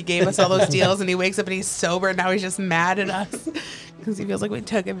drunk when he gave us all those deals and he wakes up and he's sober and now he's just mad at us because he feels like we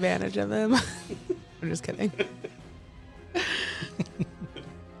took advantage of him. I'm just kidding.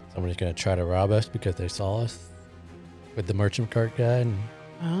 Somebody's going to try to rob us because they saw us with the merchant cart guy and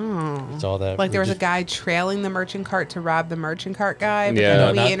Oh. saw that. Like we there was a just- guy trailing the merchant cart to rob the merchant cart guy, but Yeah,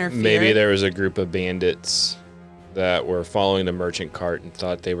 then not- we interfered. Maybe there was a group of bandits that were following the merchant cart and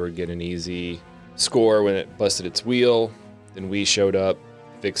thought they were getting an easy score when it busted its wheel. Then we showed up,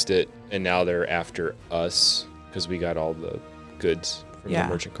 fixed it, and now they're after us because we got all the goods from Yeah.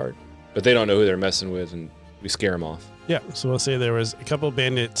 the merchant cart. But they don't know who they're messing with, and we scare them off. Yeah, so we'll say there was a couple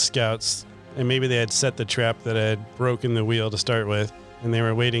bandit scouts, and maybe they had set the trap that had broken the wheel to start with, and they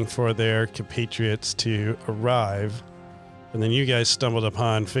were waiting for their compatriots to arrive. And then you guys stumbled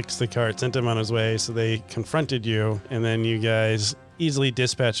upon, fixed the cart, sent him on his way, so they confronted you, and then you guys easily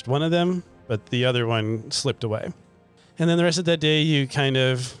dispatched one of them, but the other one slipped away. And then the rest of that day, you kind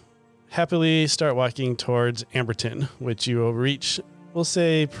of happily start walking towards Amberton, which you will reach, we'll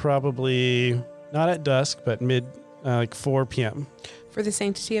say probably not at dusk, but like 4 p.m. For the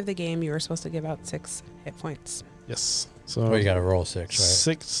sanctity of the game, you were supposed to give out 6 hit points. Yes. So Oh, you got to roll 6, right?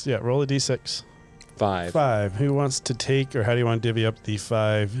 6, yeah, roll a d6. 5. 5. Who wants to take, or how do you want to divvy up the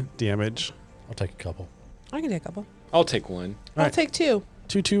 5 damage? I'll take a couple. I can take a couple. I'll take one. I'll right. take 2.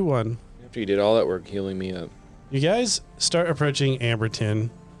 2, 2, 1. After you did all that work healing me up. You guys start approaching Amberton.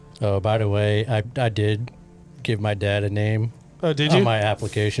 Oh, by the way, I did give my dad a name Oh, did on you? my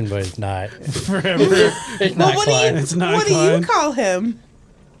application, but it's not. Forever. It's not Clyde. It's not What do Clyde. you call him?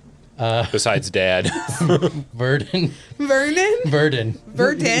 Besides Dad. Verdon. Vernon? Verdon.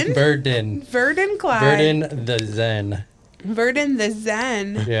 Verdon? Verdon. Verdon Clyde. Verdon the Zen. Verdon the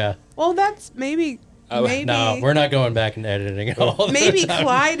Zen. Yeah. Well, that's maybe. Maybe. No, we're not going back and editing it all. the Maybe time.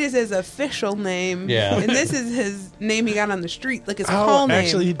 Clyde is his official name. Yeah. And this is his name he got on the street, like his Oh, call name.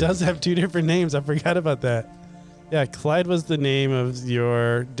 actually, he does have 2 different names. I forgot about that. Yeah, Clyde was the name of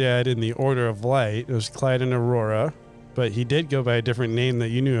your dad in the Order of Light. It was Clyde and Aurora. But he did go by a different name that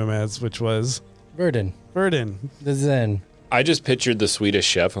you knew him as, which was Verdon Verdon. the Zen. I just pictured the Swedish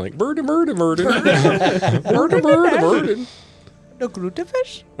chef. I'm like, Verdun, Verdun, Verdun. Verdun, Verdun, Verdun. The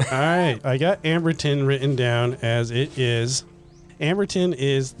Glutefish? All right, I got Amberton written down as it is. Amberton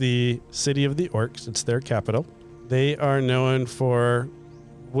is the city of the orcs. It's their capital. They are known for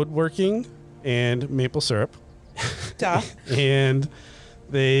woodworking and maple syrup. Duh. And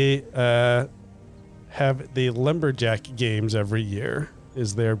they have the lumberjack games every year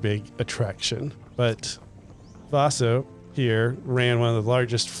is their big attraction. But Vaso here ran one of the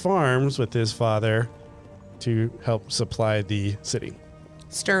largest farms with his father to help supply the city.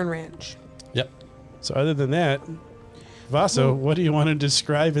 Stern Ranch. Yep. So other than that, Vaso, what do you want to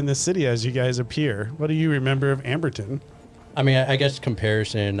describe in the city as you guys appear? What do you remember of Amberton? I mean, I guess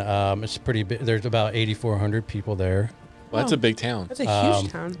comparison, it's pretty big. There's about 8,400 people there. Well, that's a big town. That's a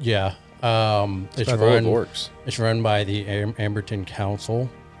huge town. Yeah. It's Full of run. orcs. It's run by the Amberton Council.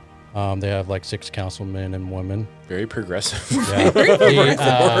 They have like 6 councilmen and women. Very progressive. Yeah.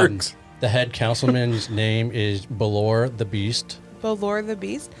 Orcs. The head councilman's name is Belor the Beast. Belor the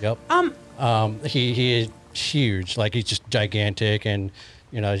Beast. Yep. He is huge. Like he's just gigantic, and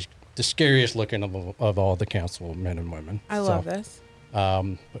he's the scariest looking of all the councilmen and women. I love this.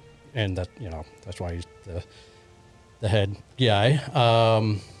 And that's why he's the head guy.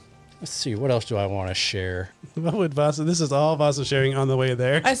 Let's see, what else do I want to share? What would Vaso? This is all Vaso sharing on the way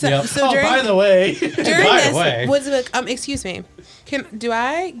there. I said, Yep. so Oh, during, by the way, during by the this, way. was it, excuse me, do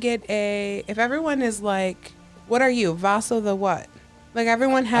I get if everyone is like, what are you, Vaso the what? Like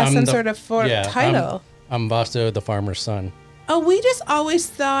everyone has I'm some the- sort of title. I'm Vaso, the farmer's son. Oh, we just always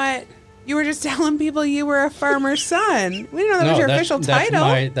thought you were just telling people you were a farmer's son. We didn't know that was your official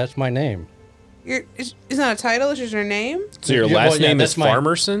title. That's my name. It's not a title, it's just your name. So your Yeah, last well, yeah, name is that's my-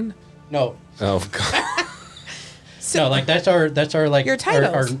 Farmerson? No, Oh, God. So no, like that's our like Your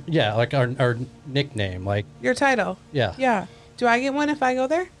titles. like our nickname. Like your title. yeah. Yeah. Do I get one if I go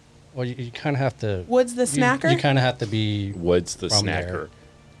there? Well, you kind of have to. Woods the snacker? You kind of have to be. Woods the From snacker. there.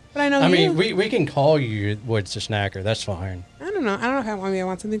 But I know I you. mean, we can call you Woods the Snacker. That's fine. I don't know. I don't know if I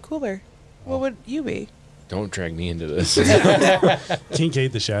want something cooler. What would you be? Don't drag me into this.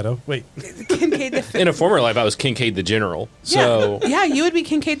 Kincaid the Shadow. Wait. Kincaid the In a former life, I was Kincaid the General. So, yeah, you would be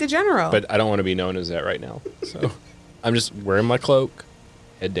Kincaid the General. but I don't want to be known as that right now. So, I'm just wearing my cloak,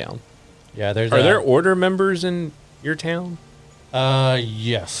 head down. Yeah, there's. Are there order members in your town?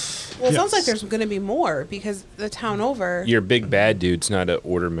 Yes. well, it sounds like Yes. there's going to be more because the town over. Your big bad dude's not an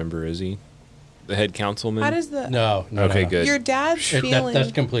order member, is he? The head councilman? How does the No. Okay, no. good. your dad's That, feeling?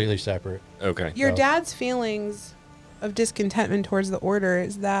 that's completely separate. Okay. Your No. dad's feelings of discontentment towards the order,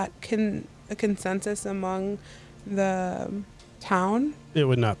 is that a consensus among the town? It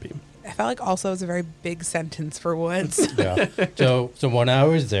would not be. I felt like also it was a very big sentence for Woods. Yeah. So when I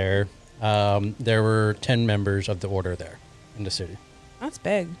was there, there were 10 members of the order there in the city. That's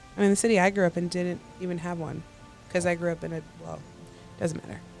big. I mean, the city I grew up in didn't even have one because I grew up in doesn't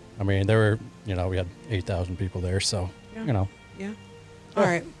matter. I mean, there were, we had 8,000 people there, so, Yeah. Yeah. All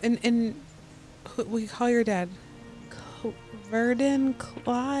right. And who, we call your dad Verdon,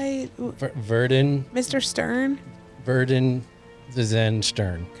 Clyde, Verdon, Mr. Stern. Verdon, the Zen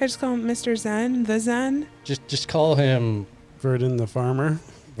Stern. Can I just call him Mr. Zen? The Zen? Just call him Verdon the Farmer.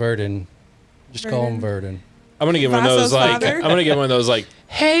 Verdon. Just call him Verdon. I'm gonna give one of Vasso's those like father? I'm gonna give one of those like,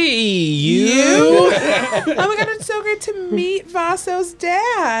 hey you. Oh my god, it's so great to meet Vasso's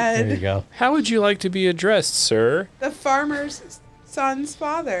There you dad. go. How would you like to be addressed, sir? The farmer's son's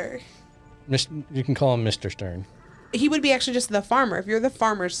father. You can call him Mr. Stern. He would be actually just the farmer. If you're the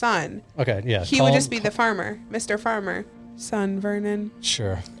farmer's son, Okay, yeah. he call would him- just be the farmer. Mr. Farmer. Son Vernon.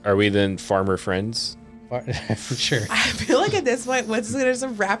 Sure. Are we then farmer friends? Sure. I feel like at this point, Woods is going to just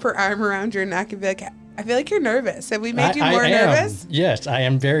wrap her arm around your neck and be like, I feel like you're nervous. Have we made you more am. nervous? Yes, I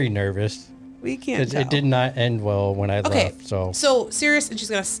am very nervous. We can't Because tell. it did not end well when I Okay, left. So So serious, and she's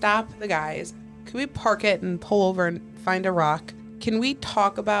gonna stop the guys. Can we park it and pull over and find a rock? Can we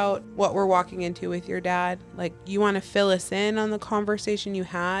talk about what we're walking into with your dad? Like, you want to fill us in on the conversation you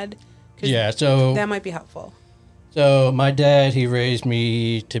had? 'Cause yeah, so that might be helpful. So my dad, he raised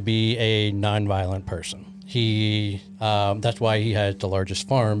me to be a nonviolent person. That's why he has the largest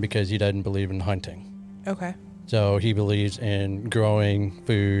farm, because he doesn't believe in hunting. Okay. So he believes in growing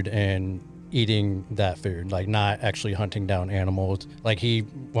food and eating that food, like not actually hunting down animals. Like he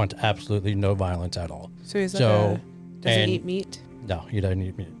wants absolutely no violence at all. So he's like, So, doesn't and- eat meat. No, he doesn't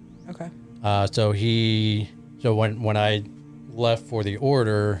eat meat. Okay. So when I left for the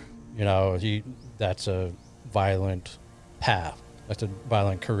order, that's a violent path. That's a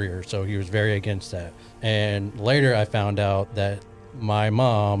violent career. So he was very against that. And later I found out that my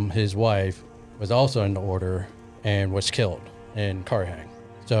mom, his wife, was also in the order and was killed in Carhang.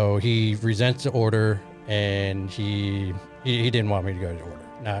 So he resents the order, and he didn't want me to go to the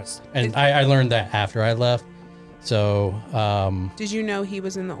order. And I learned that after I left. So Did you know he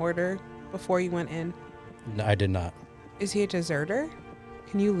was in the order before you went in? I did not. Is he a deserter?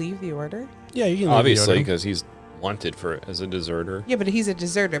 Can you leave the order? Yeah, you can leave the Obviously, order. because he's wanted for it as a deserter. Yeah, but he's a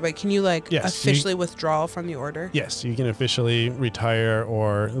deserter. But can you Yes, you- officially withdraw from the order? Yes, you can officially retire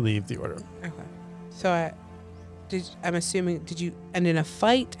or leave the order. Okay. So I'm assuming, did you end in a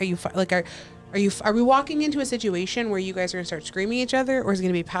fight? Are you are we walking into a situation where you guys are gonna start screaming at each other, or is it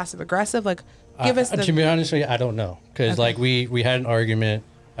gonna be passive aggressive? Like, give us the. To be honest with you, I don't know. Because Okay. we had an argument.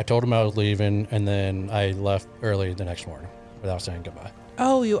 I told him I was leaving, and then I left early the next morning without saying goodbye.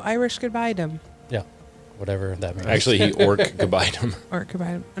 Oh, you Irish goodbye him. Yeah, whatever that means. Actually, he orc goodbye him. Or goodbye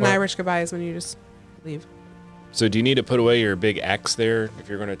him. An Well- Irish goodbye is when you just leave. So do you need to put away your big axe there if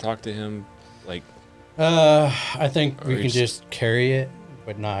you're going to talk to him? Like, I think we Or can just- just carry it,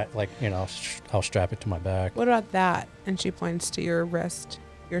 but not I'll strap it to my back. What about that? And she points to your wrist,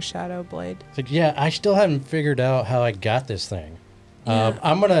 your shadow blade. It's like, yeah, I still haven't figured out how I got this thing. Yeah.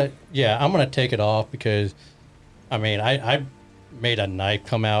 I'm gonna take it off because, I mean, I made a knife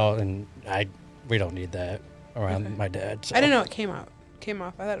come out, and we don't need that around Okay. my dad. So. I didn't know it came off.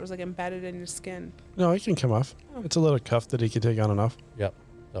 I thought it was like embedded in your skin. No, it can come off. It's a little cuff that he can take on and off. Yep.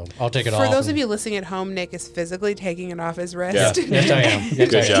 So I'll take it For off. those of and- you listening at home, Nick is physically taking it off his wrist. Yeah. Yes, I am. Yes,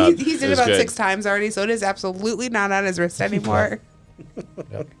 Good I am. job. He's did It it was about good. 6 times already, so it is absolutely not on his wrist anymore.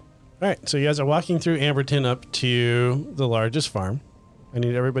 All right, so you guys are walking through Amberton up to the largest farm. I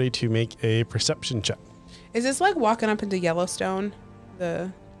need everybody to make a perception check. Is this like walking up into Yellowstone?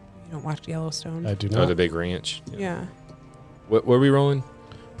 You don't watch Yellowstone. I do oh, not. the big ranch. Yeah. What are we rolling?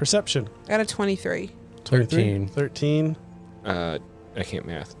 Perception. I got a 23. 13. 13, I can't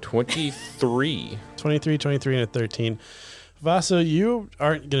math. 23. 23, 23, and a 13. Vaso, you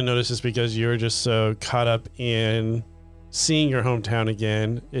aren't going to notice this because you're just so caught up in seeing your hometown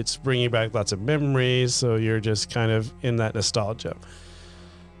again. It's bringing back lots of memories, so you're just kind of in that nostalgia.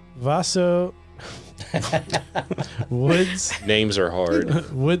 Vaso, Woods, Names are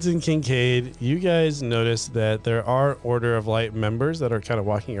hard. Woods and Kincaid, you guys notice that there are Order of Light members that are kind of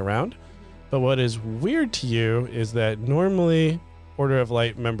walking around. But what is weird to you is that normally Order of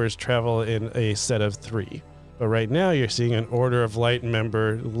Light members travel in a set of 3. But right now you're seeing an Order of Light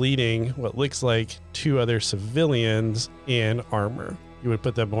member leading what looks like 2 other civilians in armor. You would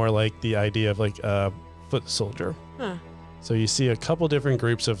put them more like the idea of like a foot soldier. Huh. So you see a couple different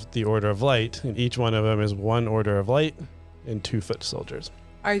groups of the Order of Light, and each one of them is 1 Order of Light and 2 foot soldiers.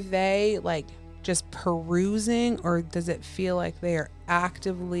 Are they like just perusing, or does it feel like they are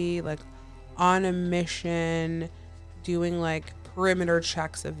actively like on a mission, doing like perimeter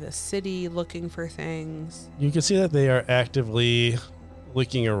checks of the city, looking for things? You can see that they are actively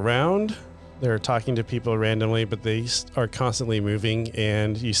looking around. They're talking to people randomly, but they are constantly moving,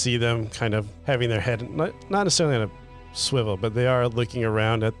 and you see them kind of having their head not necessarily on a swivel, but they are looking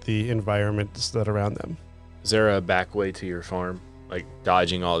around at the environments that are around them. Is there a back way to your farm? Like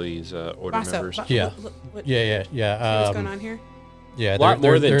dodging all these order Vaso, members? Yeah. Yeah. What's going on here? Yeah. A lot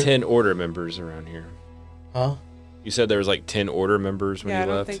more than they're- 10 order members around here. Huh? You said there was like 10 order members when Yeah, I you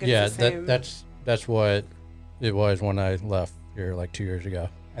don't left? think it's Yeah, the same. that's what it was when I left here like 2 years ago.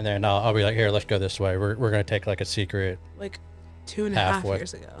 And then I'll be like, here, let's go this way. We're gonna take like a secret like 2.5 Halfway.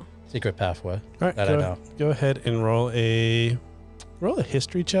 years ago. pathway. All right, That I know. go ahead and roll a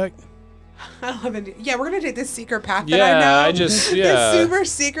history check. I love it. Yeah, we're gonna take this secret path Yeah, that I know. I just, The yeah. super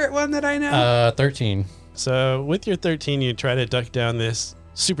secret one that I know. 13. So with your 13, you try to duck down this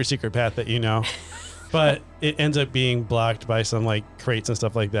super secret path that you know, but it ends up being blocked by some like crates and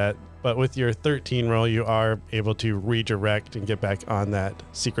stuff like that. But with your 13 roll, you are able to redirect and get back on that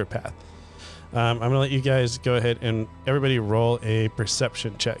secret path. I'm going to let you guys go ahead and everybody roll a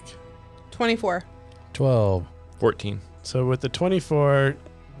perception check. 24. 12. 14. So with the 24,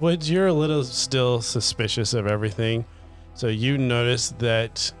 Woods, you're a little still suspicious of everything. So you notice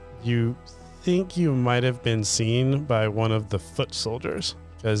that you think you might have been seen by one of the foot soldiers,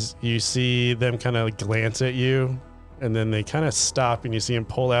 because you see them kind of glance at you, and then they kind of stop, and you see them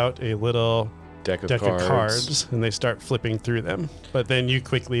pull out a little Deck of deck cards. of cards, and they start flipping through them. But then you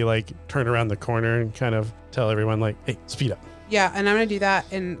quickly like turn around the corner and kind of tell everyone like, hey, speed up. Yeah, and I'm gonna do that.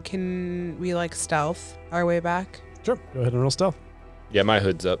 And can we like stealth our way back? Sure, go ahead and roll stealth. Yeah, my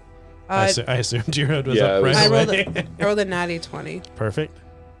hood's up. I assumed your hood was Yeah, up it was- right I rolled away. I rolled a natty 20. Perfect.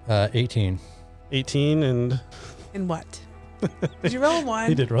 18. 18, and And what? Did you roll a 1?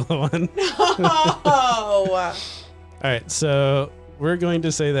 he did roll a 1. No. All right, so we're going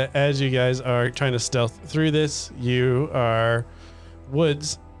to say that as you guys are trying to stealth through this, you are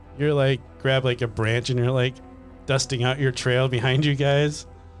Woods. You're like grab like a branch and you're like dusting out your trail behind you guys.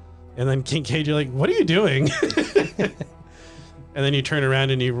 And then Kincaid, you're like, what are you doing? And then you turn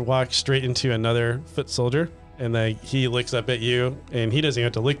around and you walk straight into another foot soldier. And like he looks up at you, and he doesn't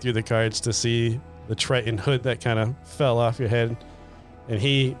have to look through the cards to see the Triton hood that kind of fell off your head. And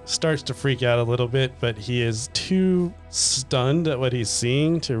he starts to freak out a little bit, but he is too stunned at what he's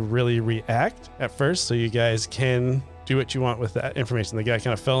seeing to really react at first. So you guys can do what you want with that information. The guy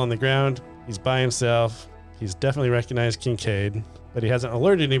kind of fell on the ground. He's by himself. He's definitely recognized Kincaid, but he hasn't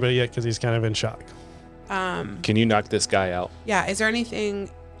alerted anybody yet because he's kind of in shock. Can you knock this guy out? Yeah, is there anything?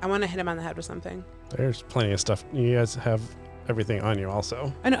 I want to hit him on the head with something. There's plenty of stuff. You guys have everything on you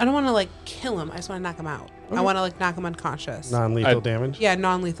also. I don't want to like kill him. I just want to knock him out. Okay. I want to like knock him unconscious. Non-lethal I- damage. Yeah,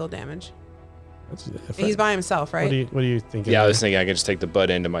 non-lethal damage. That's, And he's by himself, right? What do you think? Yeah, I was thinking I could just take the butt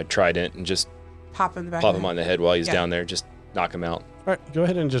end of my trident and just Pop him in the back. pop of him the on the head while he's Yeah. down there. Just knock him out. All right, go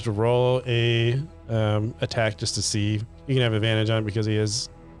ahead and just roll a attack just to see. You can have advantage on it because he is,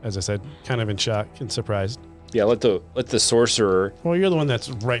 as I said, kind of in shock and surprised. Yeah, let the sorcerer Well, you're the one that's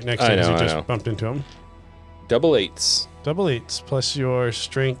right next to I him, so know, you I just know. bumped into him. double 8s. Double 8s plus your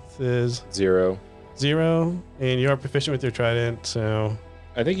strength is 0. 0, and you are proficient with your trident. So,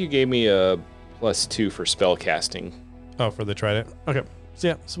 I think you gave me a +2 for spell casting. for the trident. Okay, so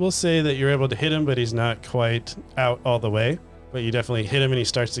yeah, so we'll say that you're able to hit him, but he's not quite out all the way. But you definitely hit him, and he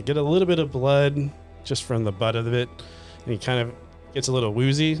starts to get a little bit of blood just from the butt of it, and he kind of gets a little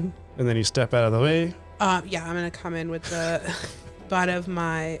woozy, and then you step out of the way. Yeah, I'm gonna come in with the butt of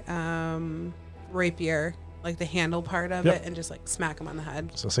my rapier, like the handle part of Yep. it, and just like smack him on the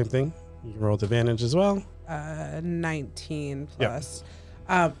head. So same thing. You can roll with advantage as well. 19 plus.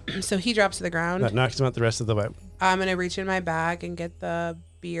 So he drops to the ground. That knocks him out the rest of the way. I'm gonna reach in my bag and get the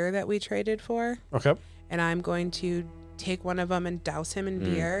beer that we traded for, Okay. and I'm going to take one of them and douse him in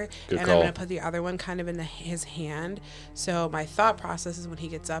beer, good and call. I'm going to put the other one kind of in his hand. So my thought process is when he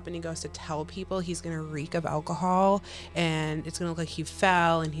gets up and he goes to tell people, he's going to reek of alcohol, and it's going to look like he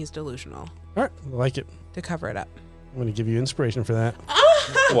fell and he's delusional All right, I like it. to cover it up. I'm going to give you inspiration for that.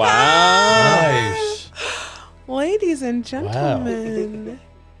 Wow. Nice. Ladies and gentlemen.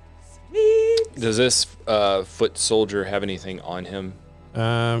 Sweet. Does this foot soldier have anything on him?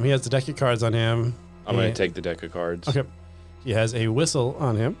 He has the deck of cards on him. I'm going And- to take the deck of cards. Okay. He has a whistle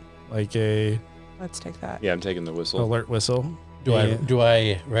on him, like a Let's take that. Yeah, I'm taking the whistle. alert whistle. Do And-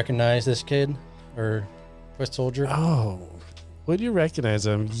 I recognize this kid or foot soldier? Oh, would you recognize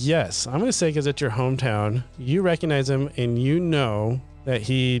him? Yes. I'm going to say because it's your hometown. You recognize him and you know that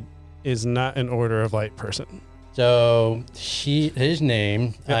he is not an Order of Light person. So his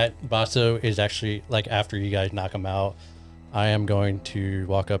name at Basso is actually like after you guys knock him out, I am going to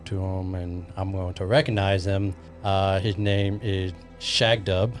walk up to him and I'm going to recognize him. His name is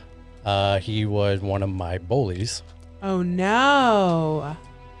Shagdub. He was one of my bullies. Oh, no.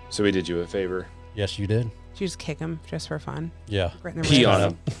 So we did you a favor. Yes, you did. Did you just kick him just for fun? Yeah. Right in the Pee ribs? on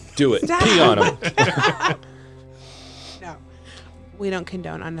him. Do it. Stop. Pee on him. No. We don't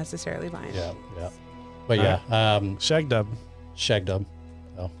condone unnecessarily violence. Yeah. Yeah. But yeah, Shagdub. Shagdub.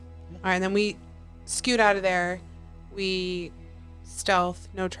 All right, and then we scoot out of there. We stealth,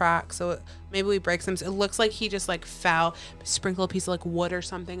 no track. So maybe we break some. It looks like he just like fell, sprinkle a piece of like wood or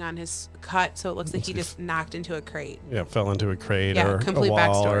something on his cut. So it looks like he just knocked into a crate. Yeah, fell into a crate Yeah, or complete a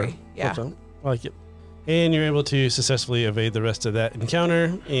wall backstory. or Yeah. something. I like it. And you're able to successfully evade the rest of that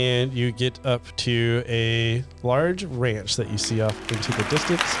encounter, and you get up to a large ranch that you see off into the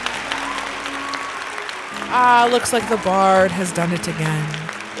distance. Ah, looks like the bard has done it again.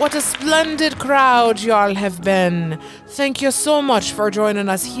 What a splendid crowd y'all have been. Thank you so much for joining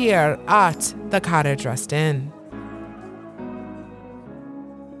us here at the Cottage Rest Inn.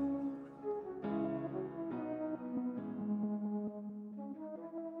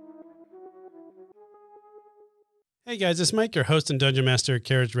 Hey guys, it's Mike, your host and Dungeon Master of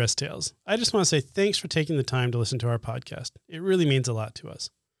Carriage Rest Tales. I just want to say thanks for taking the time to listen to our podcast. It really means a lot to us.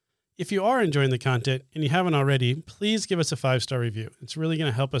 If you are enjoying the content and you haven't already, please give us a 5-star review. It's really going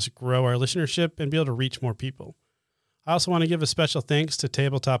to help us grow our listenership and be able to reach more people. I also want to give a special thanks to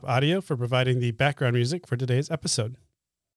Tabletop Audio for providing the background music for today's episode.